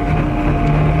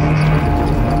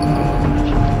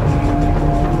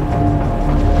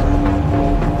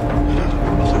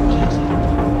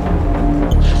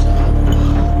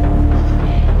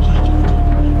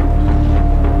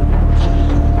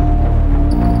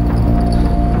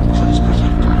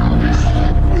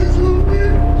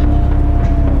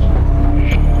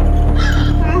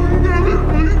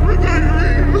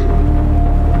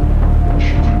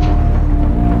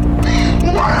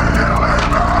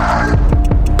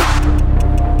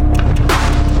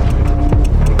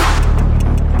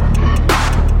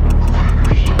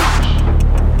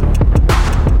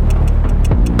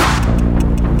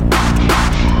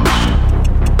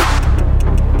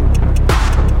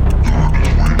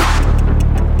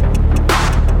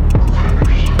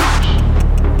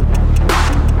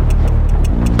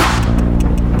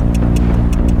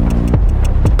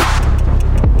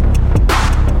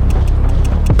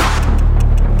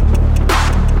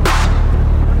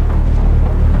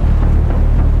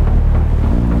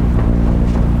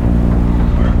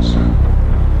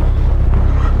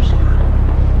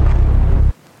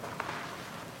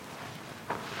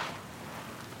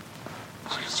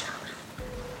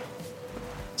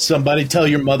 Somebody tell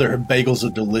your mother her bagels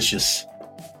are delicious.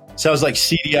 Sounds like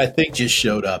CDIThink just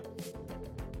showed up.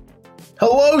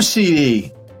 Hello,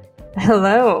 CD.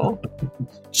 Hello.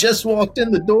 Just walked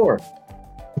in the door.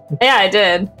 Yeah, I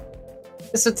did.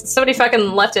 Somebody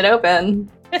fucking left it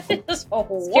open.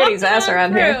 Security's ass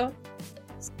around here.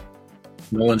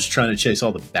 No one's trying to chase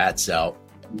all the bats out.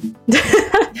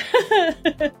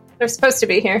 They're supposed to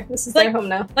be here. This is their home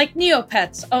now. Like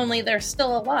Neopets, only they're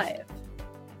still alive.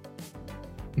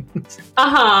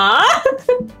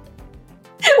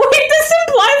 Wait, this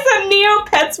implies that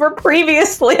Neopets were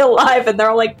previously alive and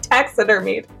they're like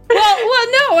taxidermied. Well,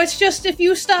 no, it's just if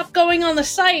you stop going on the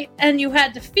site and you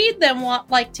had to feed them,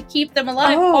 like to keep them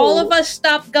alive, all of us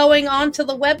stopped going onto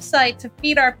the website to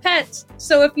feed our pets.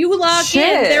 So if you log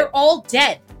in, they're all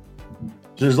dead.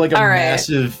 There's like a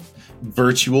massive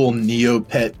virtual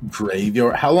Neopet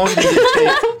graveyard. How long does it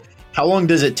take? How long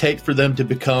does it take for them to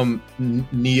become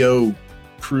Neo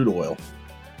crude oil?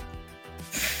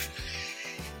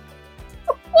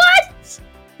 What?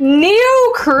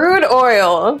 Neo crude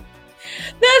oil.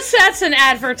 That's an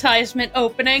advertisement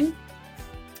opening.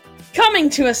 Coming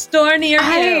to a store near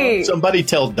you. Somebody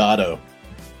tell Dotto.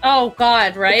 Oh,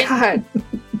 God, right? God.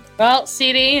 Well,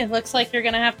 CD, it looks like you're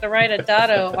going to have to write a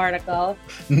Dotto article.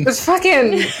 It's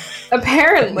fucking...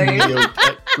 apparently.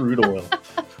 Neopet crude oil.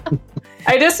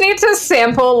 I just need to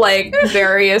sample, like,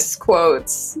 various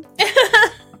quotes.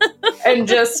 And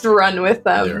just run with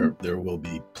them. There will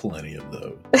be plenty of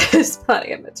those. There's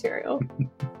plenty of material.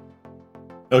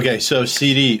 Okay, so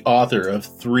CD, author of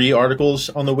 3 articles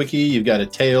on the wiki. You've got a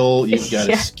tale, you've got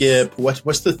a skip.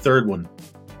 What's the third one?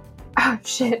 Oh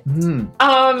shit.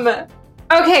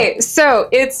 Okay, so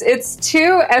it's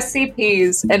 2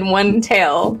 SCPs and 1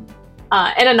 tale,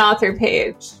 and an author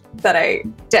page that I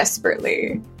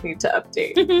desperately need to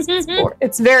update.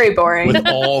 It's very boring. With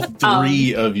all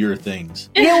 3 of your things.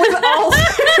 Yeah, with all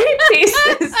 3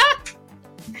 pieces.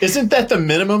 Isn't that the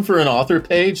minimum for an author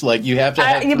page? Like, you have to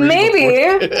have 3 maybe.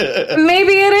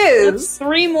 Maybe it is. That's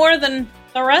 3 more than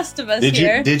the rest of us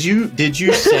here. Did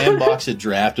you sandbox a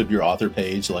draft of your author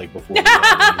page like before?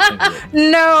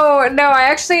 No, I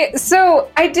actually.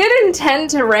 So I did intend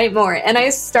to write more, and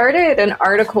I started an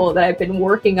article that I've been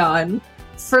working on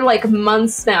for like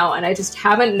months now, and I just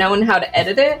haven't known how to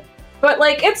edit it. But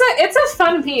like, it's a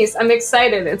fun piece. I'm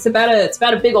excited. It's about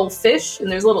a big old fish,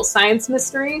 and there's a little science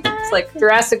mystery. It's like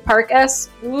Jurassic Park-esque.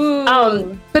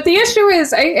 But the issue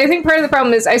is, I think part of the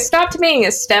problem is I stopped being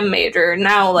a STEM major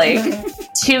now, like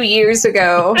 2 years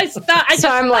ago. So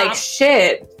I'm like,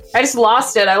 shit. I just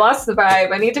lost it. I lost the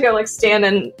vibe. I need to go like stand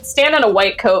in a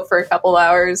white coat for a couple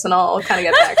hours, and I'll kind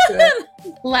of get back to it.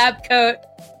 Lab coat.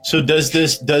 So does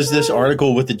this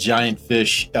article with the giant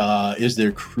fish, is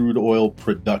there crude oil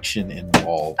production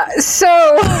involved?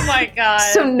 Oh my god.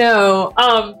 So no.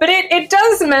 But it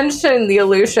does mention the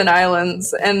Aleutian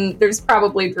Islands, and there's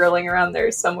probably drilling around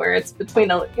there somewhere. It's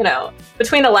between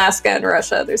Alaska and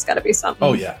Russia. There's got to be something.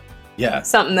 Oh yeah.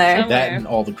 Something there. Somewhere. That and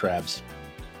all the crabs.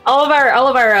 All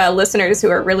of our listeners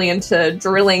who are really into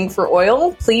drilling for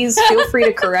oil, please feel free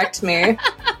to correct me.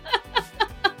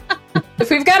 If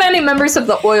we've got any members of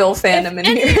the oil fandom in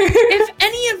here. If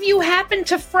any of you happen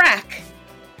to frack,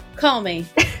 call me.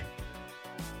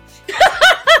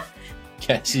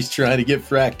 Cassie's trying to get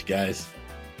fracked, guys.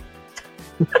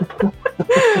 It's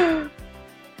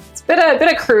a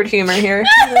bit of crude humor here.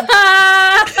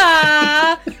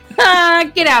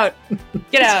 Get out.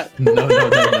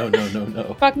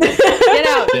 No. Fuck this. Get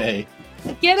out. Stay.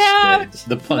 Get out.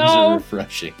 The puns are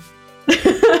refreshing.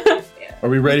 Are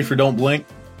we ready for Don't Blink?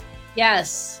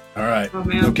 Yes. All right.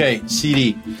 Okay,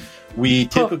 CD. We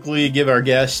typically give our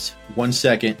guest 1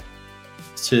 second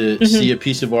to see a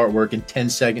piece of artwork and 10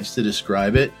 seconds to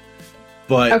describe it.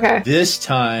 But this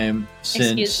time,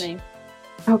 since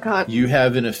oh god, you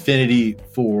have an affinity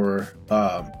for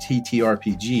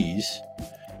TTRPGs,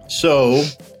 so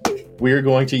we're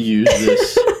going to use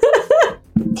this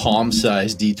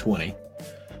palm-sized D20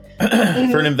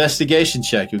 for an investigation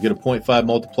check. You'll get a 0.5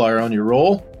 multiplier on your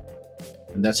roll.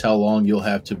 And that's how long you'll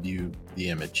have to view the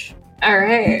image. All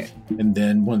right. And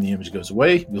then when the image goes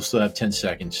away, you'll still have 10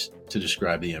 seconds to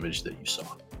describe the image that you saw.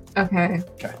 Okay.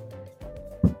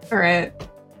 All right.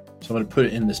 So I'm going to put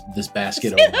it in this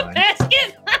basket over mine.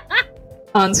 Basket.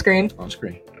 On screen. Let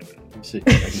me see.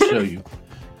 I can show you.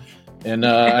 And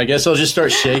I guess I'll just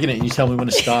start shaking it and you tell me when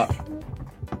to stop.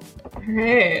 All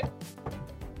right.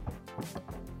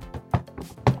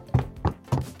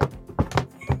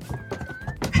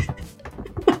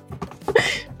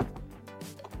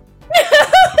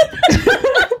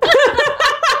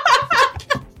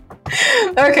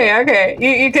 Okay.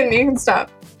 You can stop.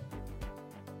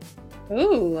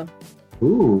 Ooh.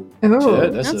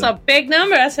 Shit, that's a big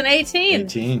number. That's an 18.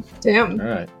 18. Damn. All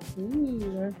right.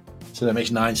 Ooh. So that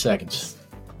makes 9 seconds.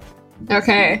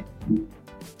 Okay.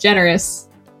 Generous.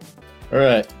 All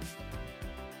right.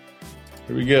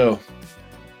 Here we go.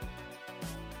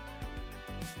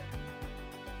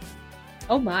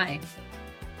 Oh my.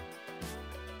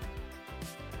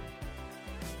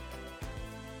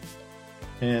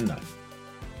 And 9.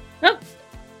 Oh.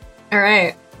 All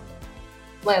right.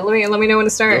 Let me know when to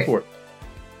start. Go for it.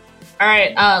 All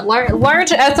right.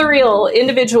 Large ethereal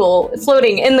individual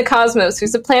floating in the cosmos.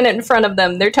 There's a planet in front of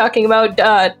them. They're talking about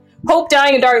hope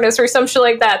dying in darkness or some shit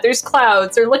like that. There's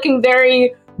clouds. They're looking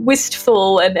very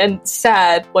wistful and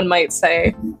sad, one might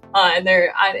say. And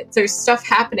there's stuff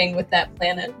happening with that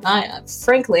planet.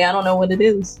 Frankly, I don't know what it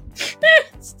is.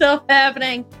 Stuff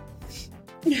happening.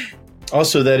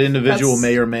 Also, that individual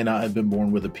may or may not have been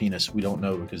born with a penis. We don't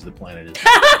know because the planet is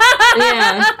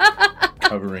Yeah.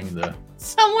 covering the...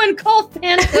 Someone call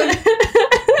Phantom.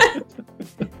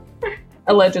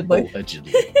 Allegedly.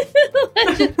 Allegedly.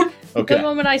 The Okay.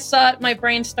 moment I saw it, my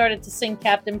brain started to sing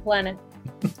Captain Planet.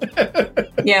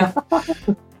 Yeah.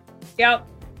 Yep.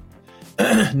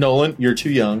 Nolan, you're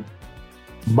too young.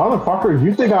 Motherfucker,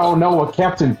 you think I don't know what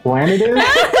Captain Planet is?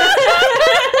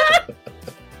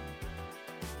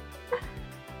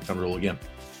 Time to roll again.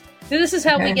 This is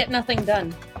how we Okay. get nothing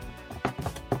done.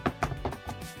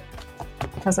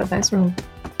 How's that dice roll?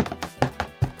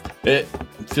 It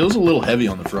feels a little heavy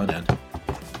on the front end.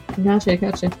 Gotcha.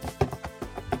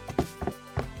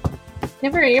 You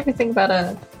ever think about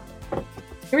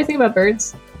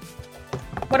birds?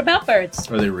 What about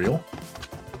birds? Are they real?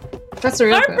 That's a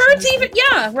real Are question. birds even?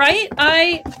 Yeah, right?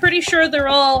 I'm pretty sure they're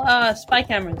all spy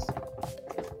cameras.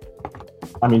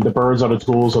 I mean, the birds are the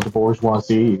tools of the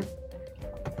bourgeoisie.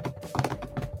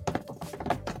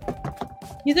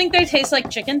 You think they taste like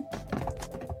chicken?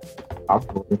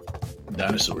 Probably.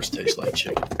 Dinosaurs taste like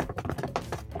chicken.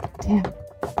 Damn.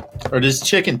 Or does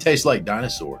chicken taste like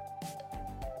dinosaur?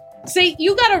 See,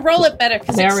 you gotta roll it better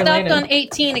because They it are stopped related. on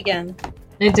 18 again.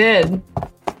 It did.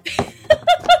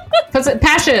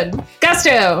 Passion,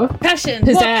 gusto, Passion,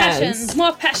 Pizzazz.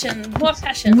 more passion, more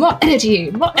passion. more energy,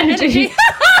 more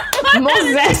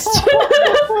zest.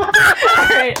 All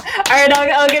right.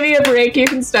 I'll give you a break. You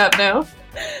can stop now.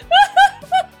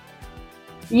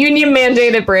 Union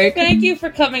mandated break. Thank you for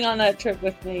coming on that trip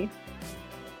with me.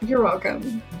 You're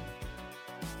welcome.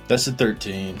 That's a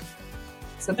 13.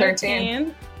 It's a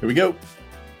 13. Here we go.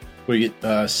 What do you get?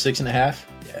 6.5?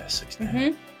 Yeah,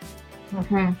 6.5.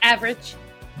 Okay. Average.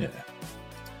 Yeah.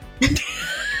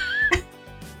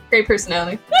 Great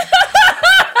personality.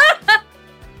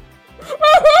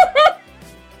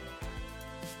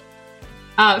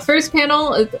 First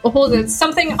panel holds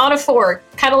something on a fork.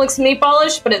 Kind of looks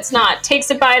meatballish, but it's not. Takes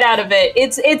a bite out of it.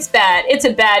 It's bad. It's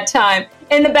a bad time.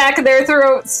 In the back of their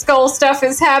throat, skull stuff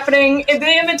is happening. The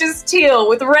image is teal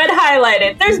with red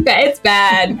highlighted. It's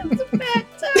bad. It's a bad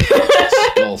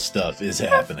time. Skull stuff is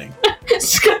happening.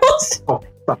 Skull stuff.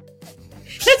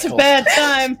 It's a bad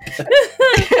time.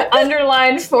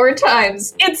 Underlined 4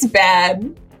 times. It's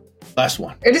bad. Last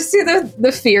one. I just see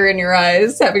the fear in your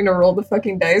eyes having to roll the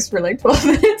fucking dice for like 12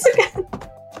 minutes again.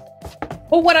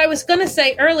 Well, what I was going to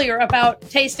say earlier about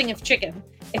tasting of chicken.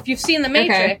 If you've seen The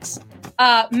Matrix,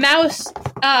 Mouse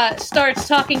starts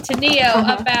talking to Neo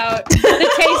about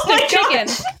the taste of chicken.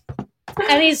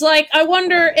 And he's like, I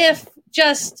wonder if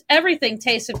just everything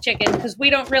tastes of chicken, because we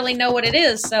don't really know what it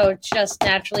is, so it's just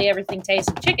naturally everything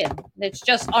tastes of chicken. It's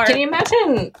just our... Can you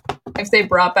imagine if they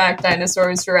brought back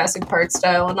dinosaurs Jurassic Park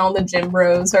style and all the gym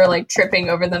bros are like tripping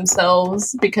over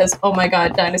themselves because, oh my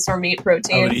god, dinosaur meat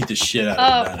protein? I would eat the shit out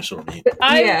of dinosaur meat.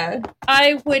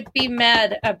 I would be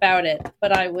mad about it,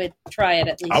 but I would try it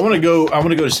at least. I want to go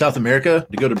to South America,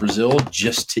 to go to Brazil,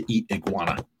 just to eat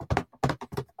iguana.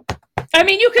 I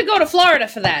mean, you could go to Florida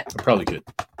for that. I probably could.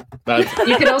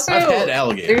 You could also... I've had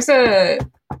alligator.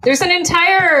 There's an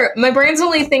entire... My brain's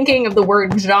only thinking of the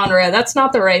word genre. That's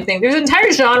not the right thing. There's an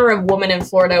entire genre of woman in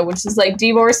Florida, which is like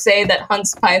divorcee that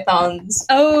hunts pythons.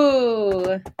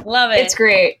 Oh, love it. It's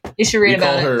great. You should read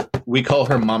about it. We call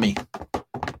her Mommy.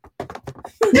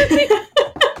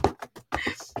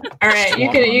 All right,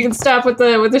 you can stop with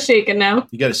the shaking now.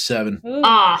 You got a 7. Ooh.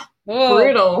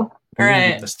 Brutal. All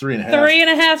right. That's 3.5.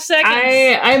 3.5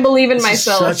 seconds. I believe in This is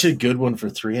myself. such a good one for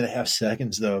 3.5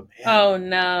 seconds, though. Man, Oh,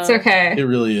 no. It's okay. it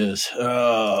really is.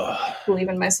 I believe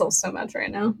in myself so much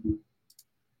right now.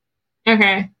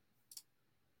 Okay.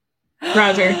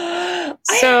 Roger.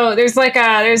 So there's like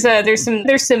there's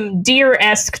some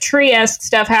deer-esque, tree-esque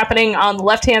stuff happening on the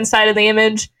left-hand side of the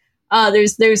image.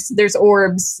 There's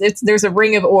orbs. There's a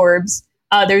ring of orbs.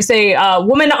 There's a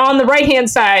woman on the right-hand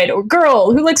side, or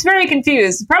girl, who looks very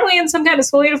confused, probably in some kind of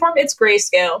school uniform. It's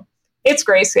grayscale. It's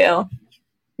grayscale.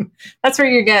 That's where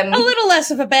you're getting. A little less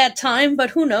of a bad time,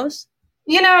 but who knows?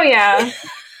 Yeah.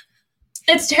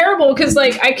 It's terrible because,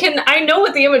 like, I know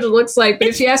what the image looks like, but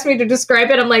if you ask me to describe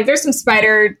it, I'm like, there's some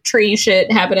spider tree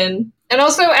shit happening. And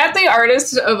also, at the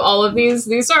artist of all of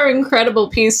these are incredible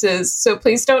pieces, so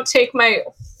please don't take my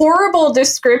horrible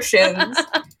descriptions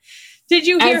Did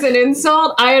you hear? as an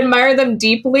insult. I admire them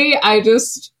deeply.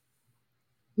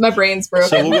 My brain's broken.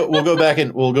 So we'll go back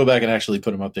and actually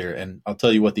put them up there, and I'll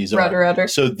tell you what these are. Rudder.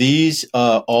 So these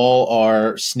all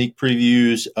are sneak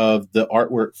previews of the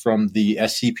artwork from the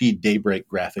SCP Daybreak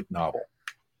graphic novel.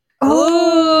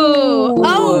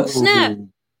 Oh, snap!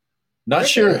 Not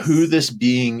sure who this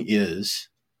being is.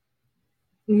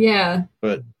 Yeah.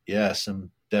 But yeah,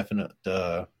 some definite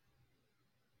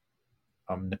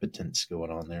omnipotence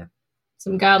going on there.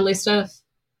 Some godly stuff.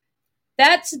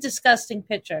 That's a disgusting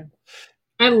picture.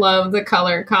 I love the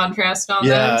color contrast on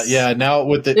this. Yeah. Now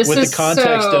with the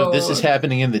context of this is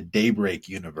happening in the Daybreak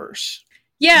universe.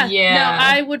 Yeah. No,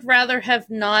 I would rather have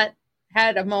not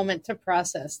had a moment to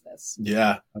process this.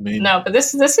 Yeah, I mean, no, but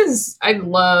this is I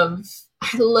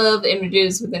love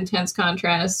images with intense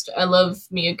contrast. I love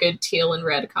me a good teal and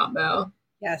red combo.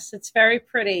 Yes, it's very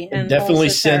pretty. And definitely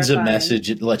sends a message.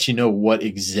 It lets you know what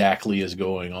exactly is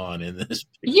going on in this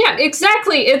picture. Yeah,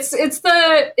 exactly. It's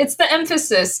the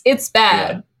emphasis. It's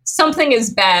bad. Yeah. Something is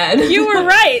bad. You were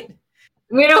right.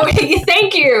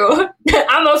 Thank you.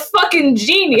 I'm a fucking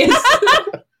genius.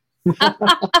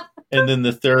 And then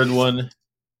the third one,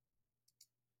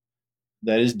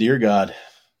 that is Dear God.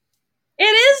 It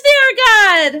is Dear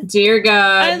God. Dear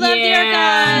God. I love Dear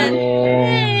God.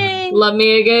 Hey. Love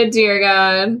me a good Dear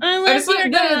God. I love Dear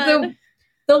God.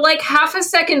 The like half a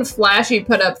second flash he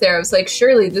put up there, I was like,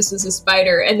 surely this is a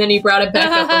spider. And then he brought it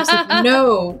back up. I was like,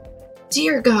 no.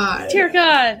 Dear God. Dear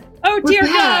God. Oh, Dear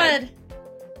God.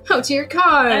 Oh, Dear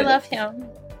God. I love him.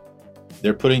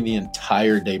 They're putting the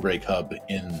entire Daybreak hub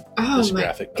in this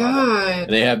graphic novel. God.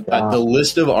 They have the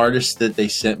list of artists that they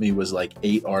sent me was like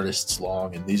 8 artists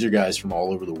long, and these are guys from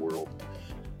all over the world.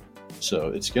 So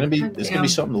it's gonna be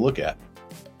something to look at.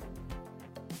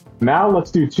 Now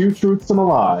let's do 2 truths and a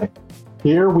lie.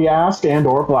 Here we ask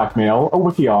and/or blackmail a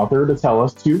wiki author to tell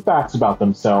us 2 facts about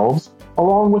themselves,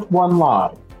 along with 1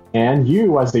 lie, and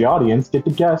you, as the audience, get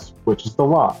to guess which is the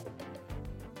lie.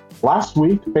 Last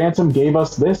week, Phantom gave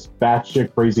us this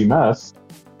batshit crazy mess.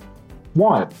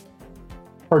 1.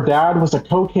 Her dad was a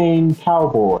cocaine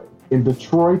cowboy in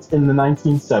Detroit in the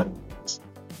 1970s.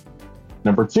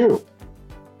 Number 2.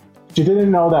 She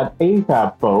didn't know that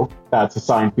AFAB folk, that's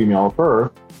assigned female at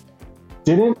birth,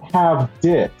 didn't have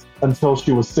dicks until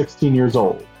she was 16 years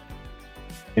old.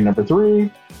 And number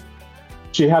 3,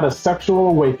 she had a sexual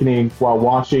awakening while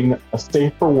watching a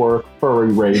Safe for Work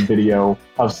furry raid video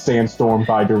of Sandstorm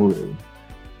by Darude.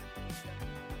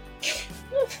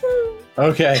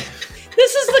 Okay.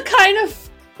 This is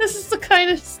the kind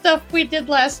of stuff we did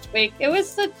last week. It was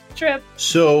such a trip.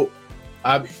 So,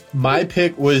 my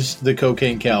pick was the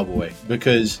Cocaine Cowboy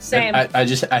because Same.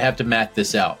 I have to map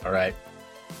this out. All right.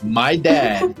 My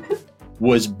dad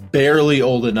was barely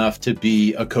old enough to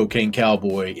be a cocaine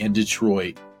cowboy in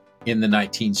Detroit in the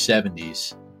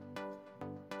 1970s,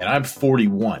 and I'm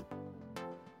 41.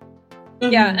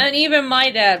 Yeah, and even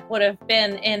my dad would have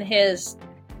been in his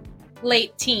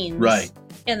late teens, right,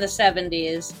 in the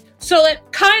 70s. So it's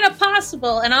kind of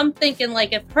possible, and I'm thinking,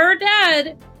 like, if her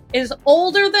dad is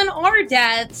older than our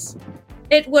dads,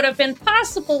 it would have been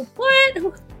possible.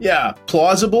 What? Yeah,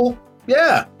 plausible.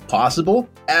 Yeah, possible.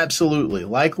 Absolutely.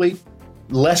 Likely.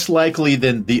 Less likely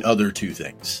than the other 2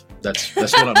 things. That's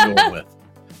what I'm going with.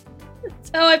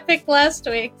 That's how I picked last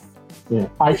week. Yeah,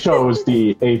 I chose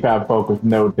the AFAB folk with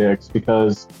no dicks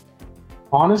because,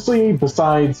 honestly,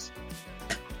 besides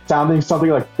sounding something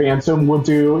like Phantom would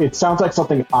do, it sounds like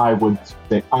something I would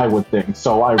think.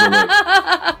 So I relate.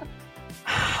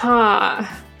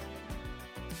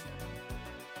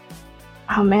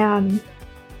 Oh man.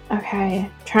 Okay.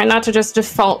 Try not to just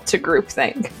default to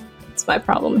groupthink. That's my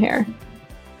problem here.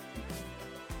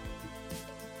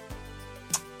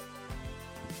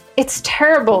 It's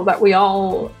terrible that we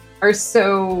all are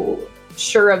so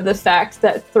sure of the fact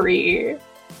that 3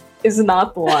 is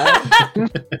not the one.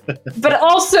 But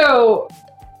also,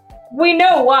 we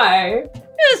know why.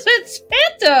 Yes, it's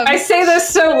Phantom. I say this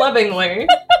so lovingly.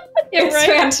 It's right.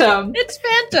 Phantom. It's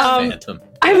Phantom. Phantom.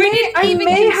 I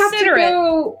may have to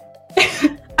go.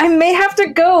 I may have to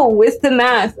go with the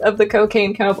math of the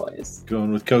Cocaine Cowboys.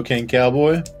 Going with Cocaine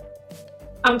Cowboy?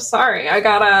 I'm sorry, I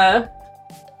gotta...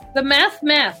 The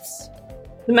maths.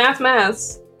 The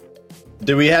maths.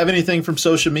 Do we have anything from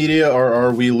social media, or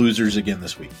are we losers again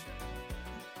this week?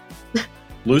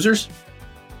 Losers?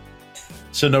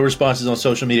 So no responses on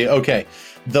social media. Okay.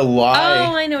 The lie.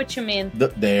 Oh, I know what you mean.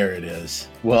 There it is.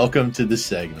 Welcome to the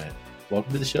segment.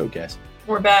 Welcome to the show, Cass.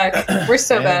 We're back. We're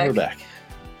so back. We're back.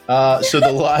 So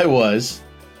the lie was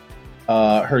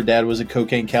her dad was a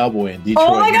cocaine cowboy in Detroit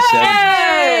Oh my in the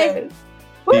 70s. god!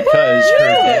 Because her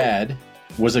dad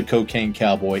was a cocaine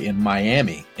cowboy in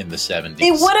Miami in the 70s.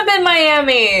 It would have been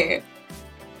Miami.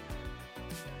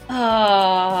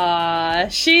 Ah,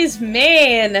 she's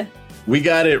mean. We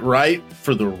got it right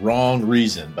for the wrong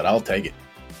reason, but I'll take it.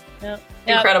 Yep.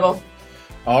 Incredible.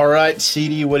 All right,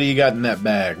 CD, what do you got in that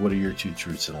bag? What are your two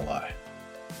truths and a lie?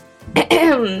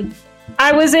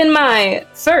 I was in my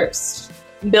first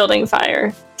building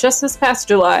fire just this past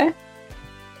July.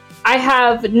 I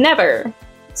have never,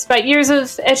 despite years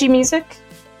of edgy music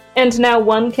and now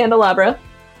one candelabra,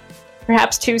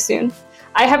 perhaps too soon,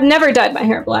 I have never dyed my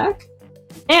hair black.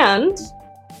 And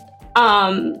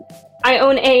I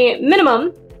own a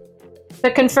minimum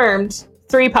that confirmed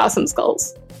 3 possum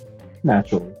skulls.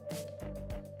 Naturally.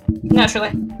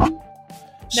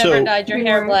 Never dyed your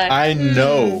hair black. I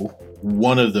know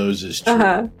one of those is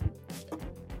true.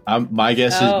 My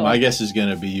guess is going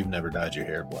to be you've never dyed your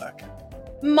hair black.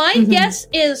 My guess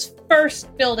is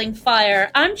first building fire.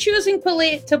 I'm choosing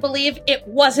to believe it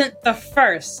wasn't the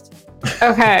first.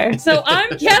 Okay. So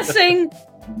I'm guessing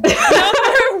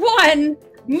number 1,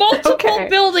 multiple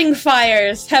building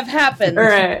fires have happened. All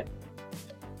right.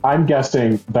 I'm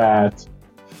guessing that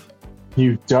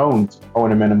you don't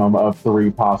own a minimum of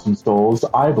 3 possum skulls.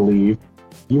 I believe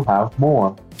you have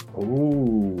more.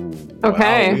 Ooh.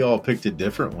 Okay. Wow, we all picked a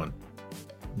different one.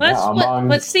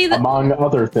 Let's see the among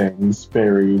other things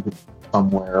buried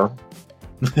somewhere.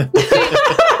 So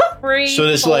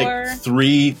there's like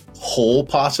 3 whole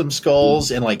possum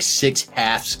skulls and like 6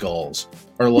 half skulls,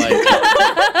 or like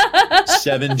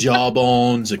 7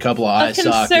 jawbones, a couple of eye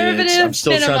sockets. I'm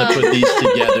still trying to put these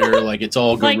together like it's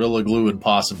all Gorilla Glue and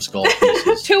possum skull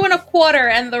pieces. 2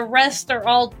 1/4, and the rest are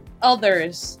all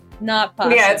others, not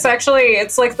possum. Yeah, it's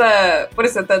like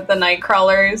the night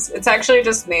crawlers. It's actually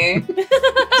just me.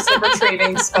 Just like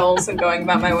retrieving skulls and going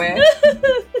about my way.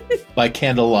 By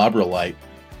candelabra light.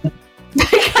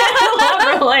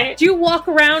 Do you walk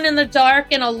around in the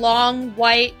dark in a long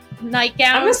white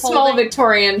nightgown? I'm a small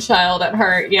Victorian child at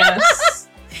heart, yes.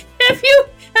 Have you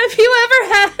ever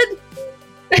had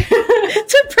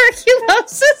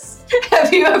tuberculosis?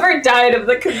 Have you ever died of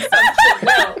the consumption?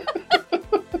 No.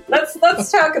 Let's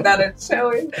talk about it, shall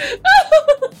we?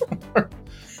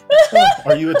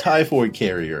 Are you a typhoid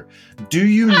carrier? Do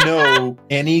you know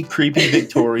any creepy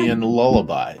Victorian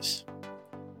lullabies?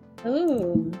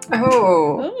 Ooh.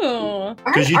 Oh.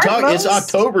 Because it's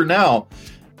October now.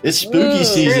 It's spooky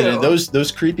season, and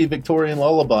those creepy Victorian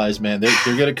lullabies, man, they're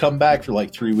going to come back for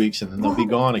like 3 weeks, and then they'll be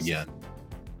gone again.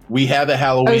 We have a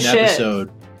Halloween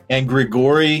episode, and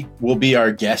Grigori will be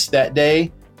our guest that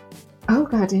day. Oh,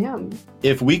 goddamn.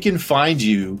 If we can find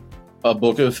you a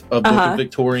book of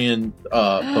Victorian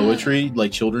poetry,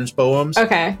 like children's poems,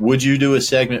 would you do a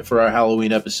segment for our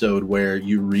Halloween episode where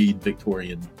you read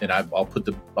Victorian, and I'll put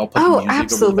the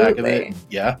music over the back of it?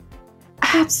 Yeah?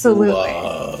 Absolutely.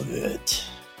 Love it.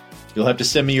 You'll have to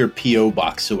send me your P.O.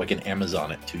 box so I can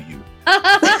Amazon it to you.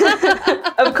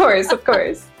 Of course.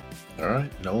 All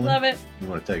right, Nolan. Love it. You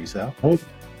want to take us out?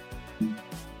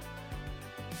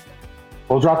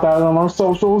 We'll drop that on our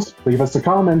socials. Leave us a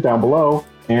comment down below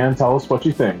and tell us what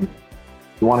you think.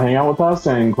 You want to hang out with us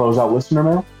and close out listener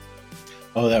mail?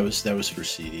 Oh, that was for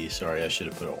CD. Sorry, I should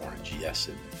have put an orange yes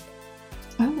in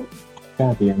there. Oh.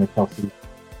 God damn it, Kelsey.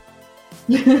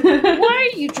 Why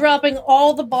are you dropping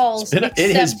all the balls?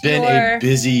 It has been a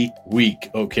busy week,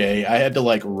 okay? I had to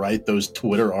write those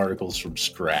Twitter articles from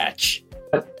scratch.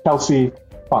 Kelsey,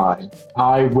 fine.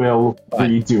 I will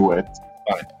redo it.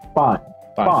 Fine.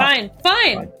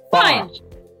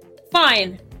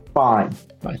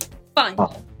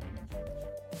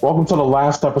 Welcome to the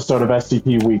last episode of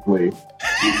SCP Weekly.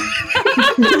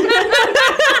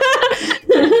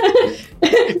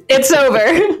 It's over.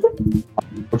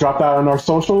 We'll drop that on our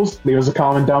socials. Leave us a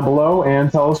comment down below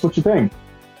and tell us what you think.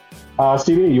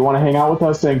 CD, you want to hang out with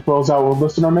us and close out with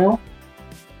listener mail?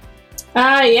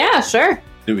 Yeah, sure.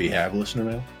 Do we have listener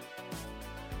mail?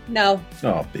 No.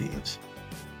 Oh, beans.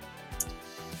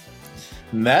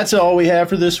 And that's all we have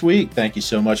for this week. Thank you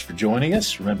so much for joining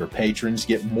us. Remember, patrons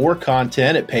get more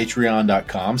content at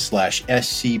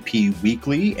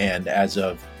patreon.com/scpweekly. And as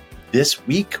of this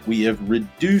week, we have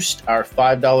reduced our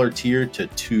 $5 tier to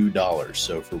 $2.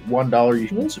 So for $1, you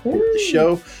can support the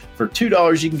show. For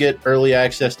 $2, you can get early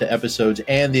access to episodes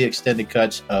and the extended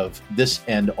cuts of this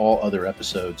and all other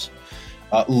episodes.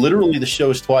 Literally, the show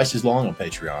is twice as long on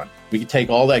Patreon. We can take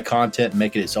all that content and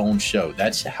make it its own show.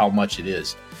 That's how much it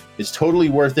is. It's totally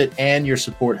worth it, and your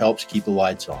support helps keep the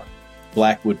lights on.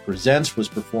 Blackwood Presents was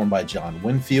performed by John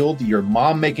Winfield. Your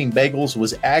Mom Making Bagels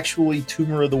was actually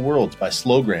Tumor of the Worlds by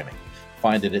Slowgramming.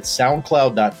 Find it at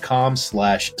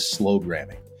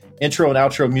soundcloud.com/slowgramming. Intro and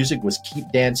outro music was Keep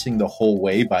Dancing the Whole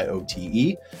Way by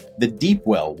OTE. The Deep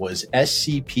Well was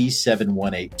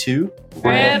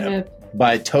SCP-7182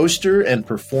 by Toaster and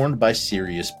performed by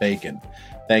Sirius Bacon.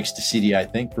 Thanks to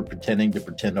CDIThink for pretending to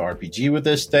pretend to RPG with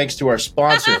us. Thanks to our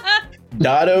sponsor,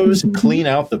 Dotto's Clean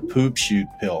Out the Poop Shoot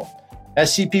Pill.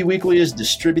 SCP Weekly is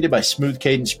distributed by Smooth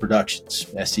Cadence Productions.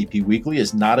 SCP Weekly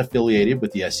is not affiliated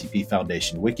with the SCP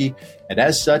Foundation Wiki, and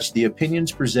as such, the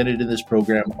opinions presented in this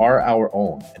program are our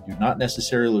own and do not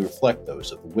necessarily reflect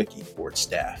those of the Wiki or its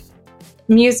staff.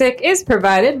 Music is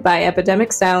provided by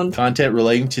Epidemic Sound. Content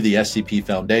relating to the SCP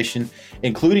Foundation,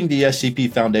 including the SCP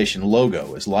Foundation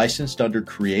logo, is licensed under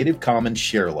Creative Commons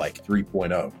Sharealike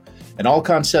 3.0, and all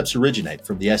concepts originate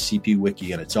from the SCP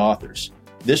Wiki and its authors.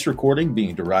 This recording,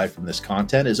 being derived from this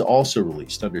content, is also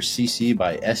released under CC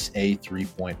by SA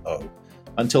 3.0.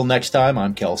 Until next time,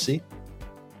 I'm Kelsey.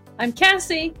 I'm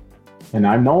Cassie. And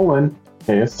I'm Nolan,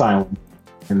 K is silent.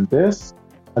 And this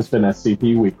has been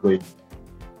SCP Weekly.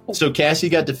 So Cassie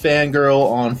got to fangirl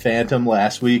on Phantom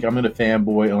last week. I'm going to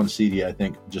fanboy on CD, I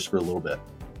think, just for a little bit.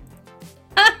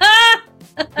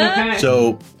 Okay.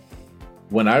 So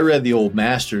when I read the Old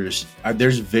Masters,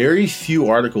 there's very few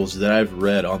articles that I've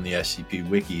read on the SCP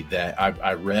Wiki that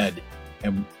I read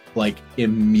and like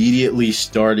immediately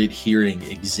started hearing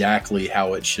exactly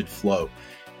how it should flow.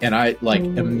 And I like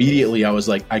immediately I was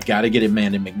like, I got to get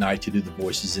Amanda McKnight to do the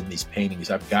voices in these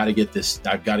paintings. I've got to get this.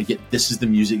 This is the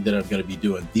music that I'm going to be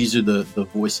doing. These are the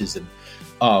voices and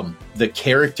the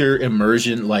character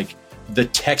immersion, like the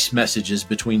text messages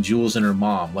between Jules and her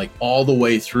mom, like all the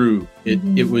way through.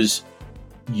 It was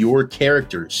your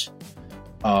characters.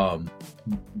 The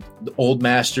Old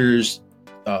Masters.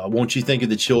 Won't you think of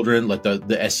the children? Like the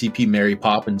SCP Mary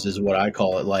Poppins is what I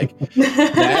call it. Like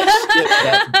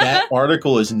that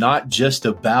article is not just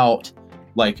about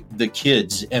like the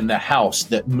kids and the house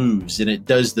that moves and it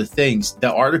does the things.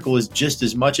 The article is just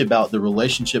as much about the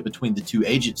relationship between the two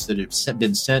agents that have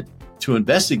been sent to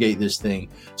investigate this thing.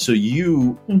 So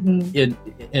you,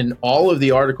 in all of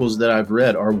the articles that I've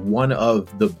read, are one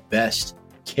of the best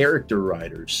character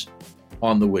writers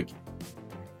on the wiki.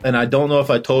 And I don't know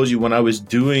if I told you, when I was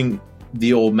doing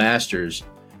the Old Masters,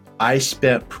 I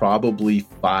spent probably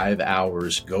 5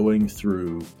 hours going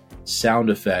through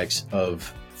sound effects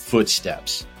of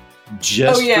footsteps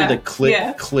just for the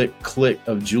click, click, click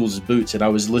of Jules' boots. And I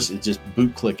was listening, just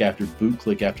boot click after boot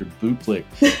click after boot click.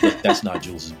 Like, that's not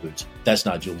Jules' boots. That's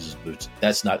not Jules' boots.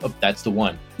 That's not, that's the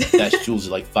one. That's Jules,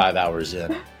 like 5 hours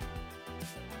in.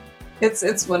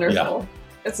 It's wonderful.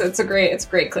 Yeah. It's a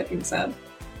great clicking sound.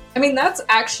 I mean, that's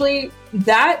actually,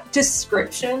 that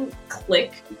description,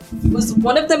 click, was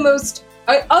one of the most,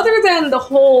 other than the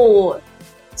whole,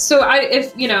 so I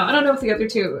don't know if the other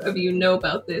two of you know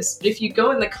about this, but if you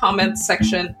go in the comments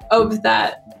section of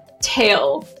that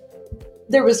tale,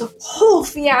 there was a whole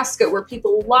fiasco where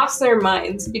people lost their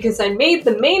minds because I made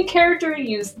the main character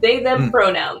use they, them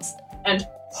pronouns. And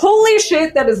holy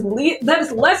shit, that is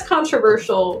less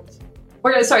controversial.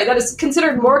 Or, sorry, that is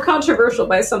considered more controversial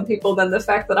by some people than the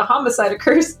fact that a homicide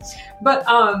occurs. But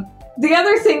the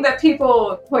other thing that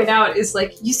people point out is,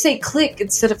 like, you say click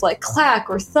instead of, like, clack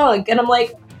or thug. And I'm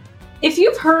like, if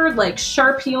you've heard, like,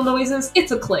 sharp heel noises,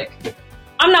 it's a click.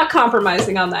 I'm not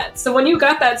compromising on that. So when you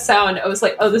got that sound, I was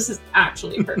like, oh, this is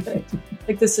actually perfect.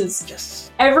 Like, this is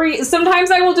sometimes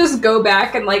I will just go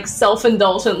back and, like,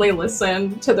 self-indulgently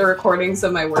listen to the recordings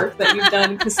of my work that you've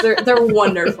done because they're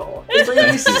wonderful. They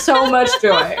bring me so much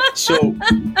joy. So,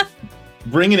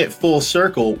 bringing it full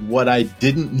circle, what I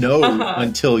didn't know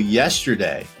until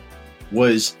yesterday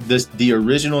was the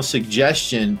original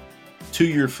suggestion to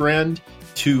your friend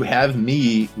to have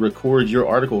me record your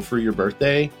article for your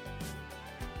birthday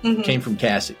came from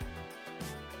Cassie.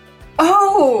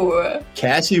 Oh!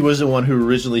 Cassie was the one who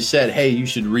originally said, hey, you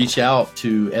should reach out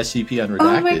to SCP Unredacted.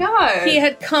 Oh my god. He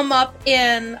had come up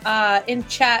in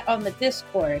chat on the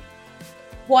Discord.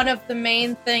 One of the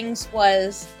main things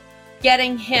was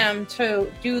getting him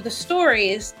to do the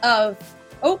stories of...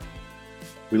 Oh!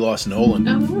 We lost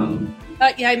Nolan.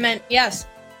 Yeah, I meant, yes.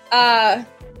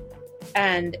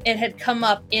 And it had come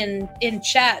up in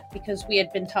chat because we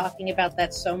had been talking about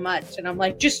that so much. And I'm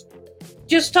like, just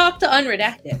talk to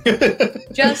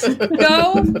Unredacted. Just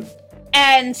go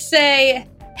and say,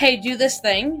 hey, do this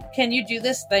thing. Can you do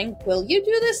this thing? Will you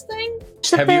do this thing?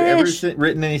 Have you ever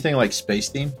written anything like Space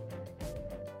Theme?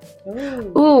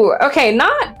 Ooh, okay,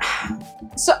 not...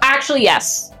 So, actually,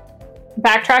 yes.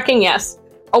 Backtracking, yes.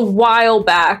 A while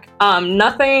back,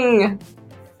 nothing...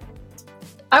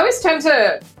 I always tend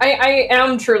to... I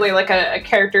am truly, like, a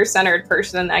character-centered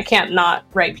person. I can't not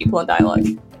write people in dialogue.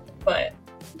 But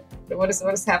what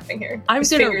is happening here? I'm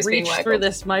His gonna fingers being reach waggled. for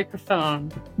this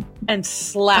microphone and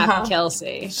slap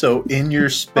Kelsey. So, in your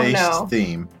space no.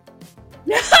 theme,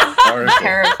 I'm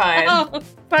terrified. Oh,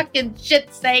 fucking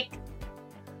shit's sake.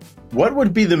 what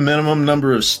would be the minimum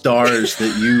number of stars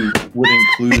that you would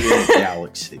include in a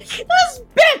galaxy? This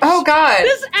bitch! Oh, God.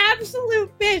 This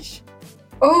absolute bitch!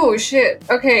 Oh, shit.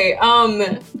 Okay,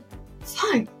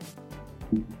 fuck.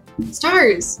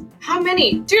 Stars. How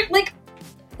many? Dude, like...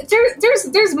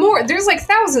 There's more. There's like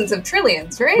thousands of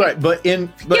trillions, right? Right, but Yes,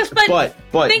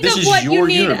 but think this of is what you your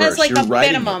need universe. as, like, You're a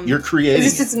writing minimum. it. You're creating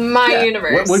This it. is my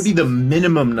universe. What would be the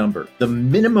minimum number? The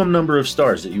minimum number of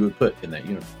stars that you would put in that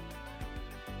universe?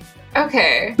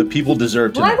 Okay. The people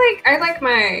deserve to Well, know. I like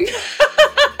my.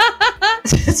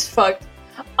 It's fucked.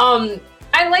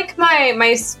 I like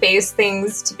my space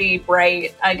things to be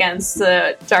bright against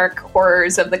the dark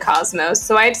horrors of the cosmos.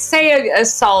 So I'd say a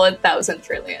solid 1,000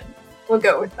 trillion. We'll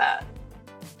go with that.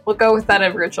 We'll go with that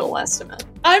original estimate.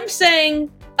 I'm saying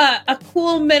a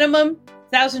cool minimum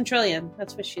 1,000 trillion.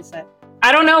 That's what she said.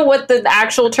 I don't know what the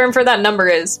actual term for that number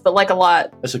is, but like a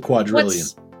lot. That's a quadrillion.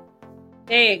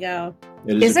 There you go.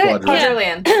 It Is a it?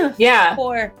 Quadrillion. Yeah.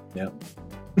 4. Yeah.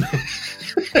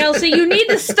 Kelsey, you need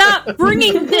to stop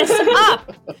bringing this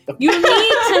up. You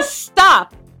need to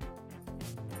stop.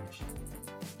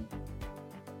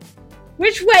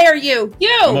 Which way are you?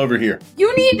 You! I'm over here.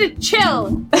 You need to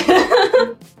chill.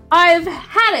 I've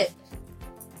had it.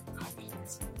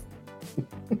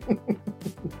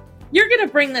 You're gonna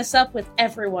bring this up with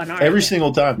everyone, aren't you? Every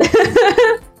single time.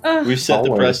 We've set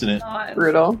the precedent. God.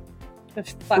 Brutal.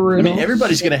 I mean,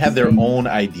 everybody's going to have their own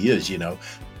ideas, you know.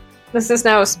 This is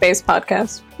now a space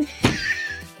podcast.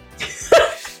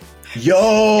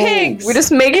 Yo! Pigs we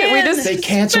just make it. We just They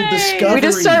canceled Discovery. We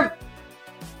just start.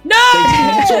 No! They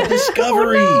canceled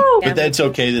Discovery. Oh, no. But that's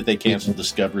okay that they canceled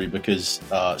Discovery because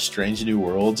Strange New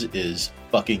Worlds is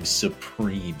fucking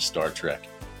supreme Star Trek.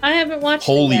 I haven't watched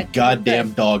Holy it yet.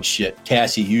 goddamn dog shit.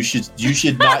 Cassie, you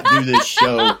should not do this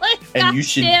show. And you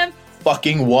should Goddamn.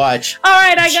 fucking watch. All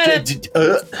right, I got it.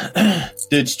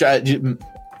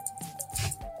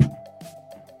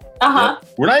 Uh-huh.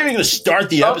 We're not even going to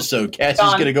start the episode. Cassie's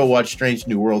gone. going to go watch Strange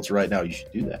New Worlds right now. You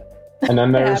should do that. And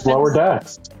then there's Lower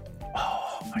Decks.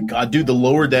 Oh my god, dude, the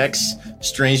Lower Decks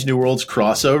Strange New Worlds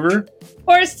crossover.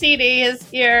 Poor CD is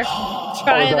here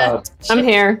trying to. I'm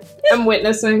here. I'm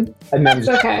witnessing. And then It's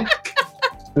okay.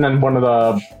 And then one of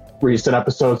the recent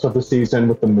episodes of the season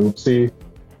with the Moopsie.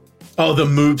 Oh, the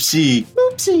Moopsie.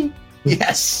 Moopsie.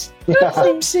 Yes.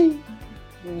 Moopsie.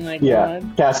 Oh my Yeah,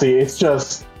 god. Cassie, it's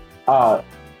just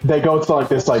they go to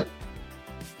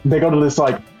this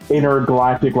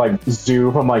intergalactic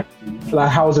zoo from that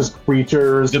houses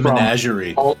creatures. The from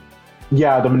menagerie.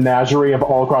 The menagerie of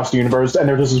all across the universe, and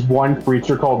there's this one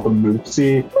creature called the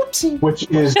Moopsie,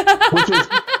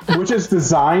 which is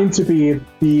designed to be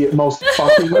the most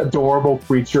fucking adorable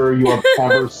creature you have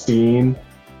ever seen.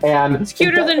 And It's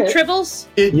cuter than Tribbles.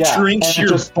 It drinks and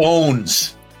your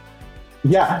bones.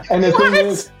 Yeah, and the thing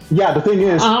is,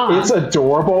 it's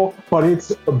adorable, but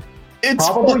it's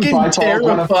probably fucking by far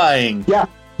terrifying.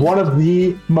 One of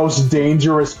the most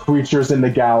dangerous creatures in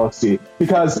the galaxy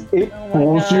because it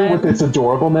fools you with its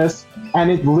adorableness,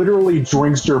 and it literally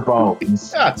drinks your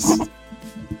bones. Yes.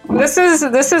 This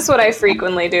is what I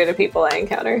frequently do to people I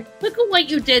encounter. Look at what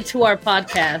you did to our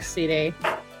podcast, CD.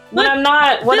 When I'm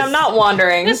not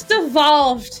wandering. This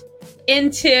devolved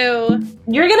into.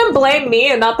 You're gonna blame me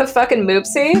and not the fucking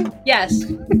Moopsie? Yes.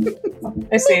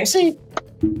 I see.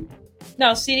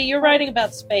 No, CD, you're writing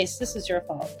about space. This is your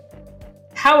fault.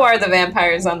 How are the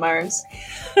vampires on Mars?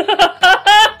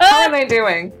 How are they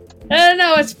doing? I don't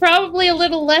know. It's probably a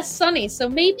little less sunny, so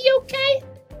maybe okay.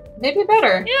 Maybe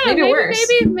better. Yeah, maybe worse.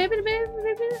 Maybe.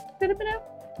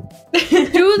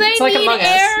 Do they like need Among Us.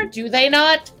 air? Do they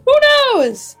not? Who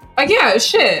knows? Yeah,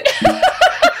 shit.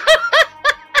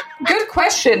 Good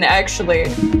question, actually.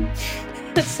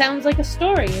 That sounds like a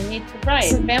story you need to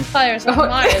write. Vampires on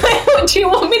Mars. Do you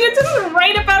want me to just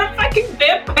write about a fucking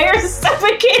vampire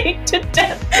suffocating to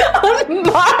death on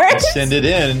Mars? Send it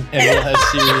in, and we'll have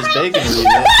Sirius Bacon read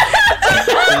it.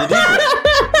 For the Daybreak.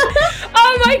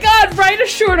 Oh my god, write a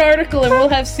short article and we'll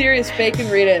have Sirius Bacon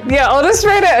read it. Yeah, I'll just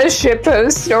write a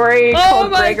shitpost story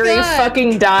called my Gregory God.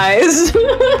 fucking dies.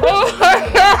 Oh my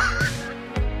god.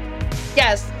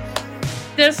 Yes.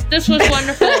 This was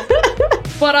wonderful.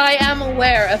 but I am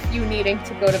aware of you needing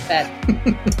to go to bed.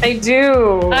 I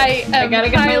do. I gotta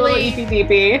get my little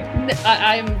eepy-deepy.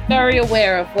 I'm very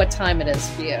aware of what time it is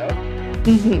for you.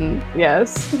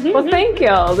 Yes. Well, thank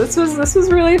y'all. This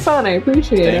was really fun. I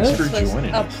appreciate it. Thanks for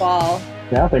joining us. A ball.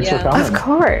 Yeah, thanks for coming. Of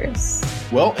course.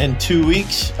 Well, in 2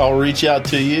 weeks, I'll reach out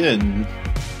to you and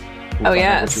we'll find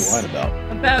out what you whine about.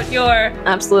 About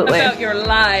your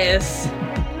lies.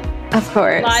 Of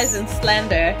course. Lies and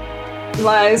slander.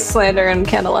 Lies, slander, and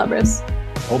candelabras.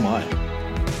 Oh my.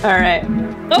 All right.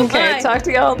 Oh, okay, bye. talk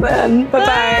to y'all then.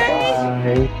 Bye-bye.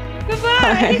 Bye. Goodbye.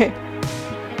 Bye.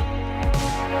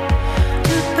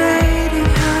 Debating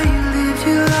how you lived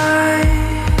your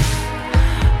life.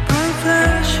 Bright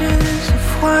flashes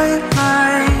of white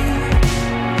light.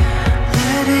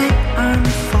 Let it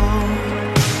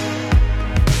unfold.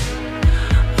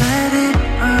 Let it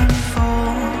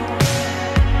unfold.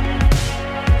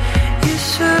 You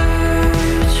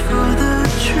search for the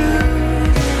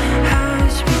truth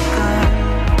has begun.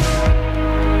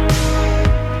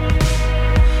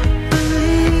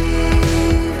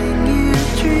 Believing you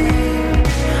dream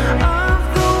of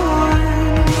the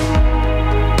one.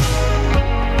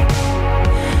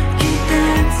 Keep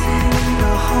dancing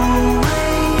the whole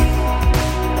way.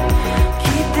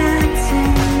 Keep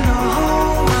dancing the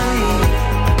whole way.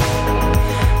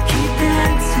 Keep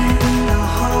dancing the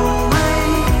whole way.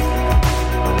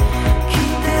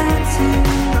 Keep dancing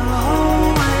the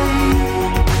whole way.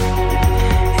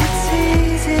 It's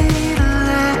easy to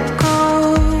let go.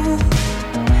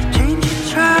 Change your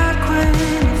track when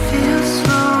it feels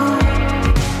slow.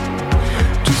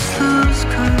 Just lose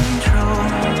control.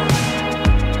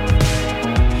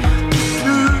 Just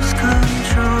lose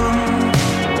control.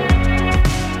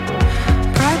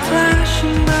 Bright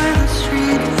flashing by the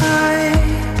street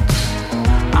lights.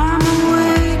 I'm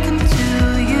awake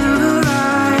until you've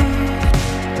arrived.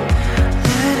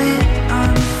 Let it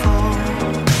unfold.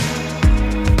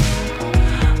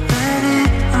 Let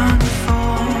it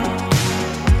unfold.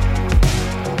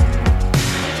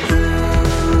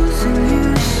 Losing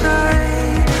your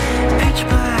sight. Pitch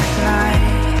black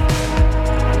night.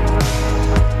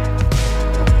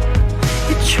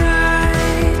 You try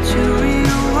to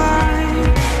rewind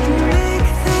and make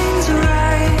things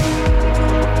right.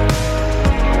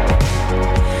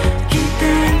 Keep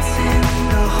dancing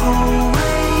the whole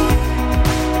way.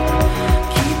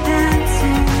 Keep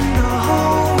dancing the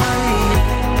whole way.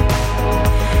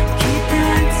 Keep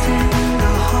dancing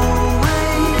the whole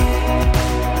way.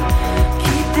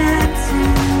 Keep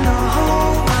dancing the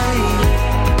whole way.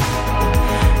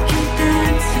 Keep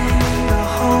dancing the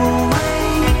whole way.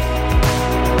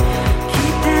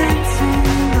 Keep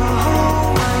dancing the whole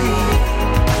way.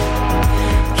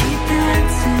 Keep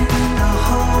dancing the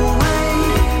whole way.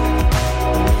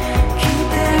 Keep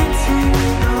dancing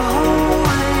the whole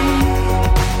way.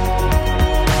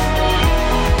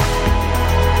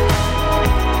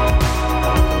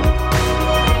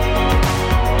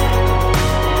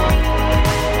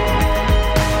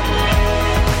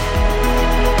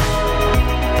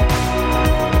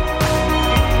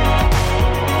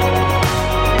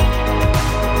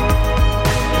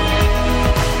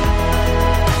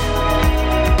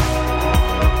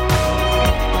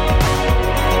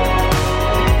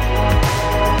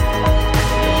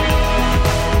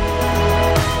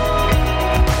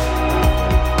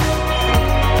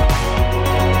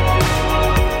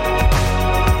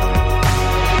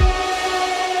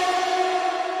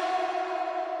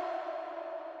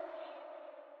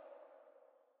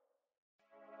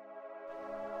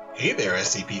 Hey there,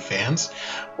 SCP fans.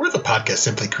 We're the podcast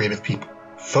Simply Creative People,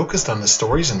 focused on the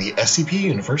stories in the SCP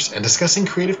universe and discussing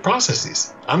creative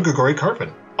processes. I'm Grigori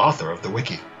Karpin, author of the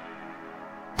wiki.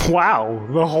 Wow,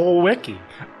 the whole wiki.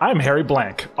 I'm Harry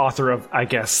Blank, author of, I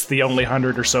guess, the only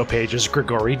 100 or so pages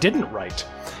Grigori didn't write.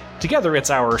 Together, it's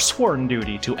our sworn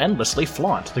duty to endlessly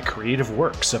flaunt the creative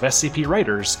works of SCP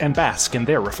writers and bask in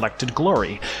their reflected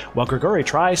glory, while Grigori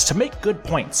tries to make good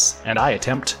points, and I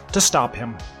attempt to stop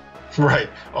him. Right,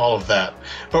 all of that.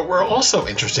 But we're also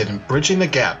interested in bridging the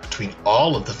gap between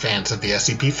all of the fans of the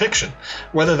SCP fiction.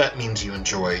 Whether that means you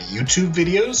enjoy YouTube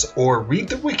videos or read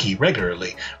the wiki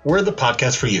regularly, we're the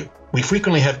podcast for you. We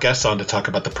frequently have guests on to talk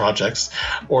about the projects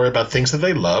or about things that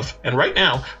they love, and right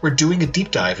now we're doing a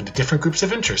deep dive into different groups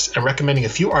of interest and recommending a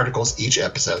few articles each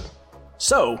episode.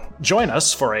 So, join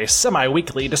us for a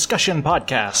semi-weekly discussion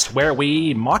podcast where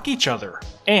we mock each other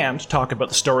and talk about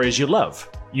the stories you love.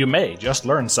 You may just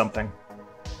learn something.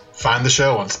 Find the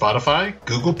show on Spotify,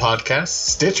 Google Podcasts,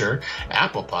 Stitcher,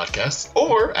 Apple Podcasts,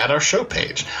 or at our show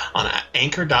page on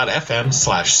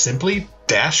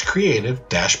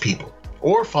anchor.fm/simply-creative-people.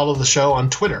 Or follow the show on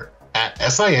Twitter at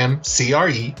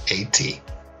SIMCREAT.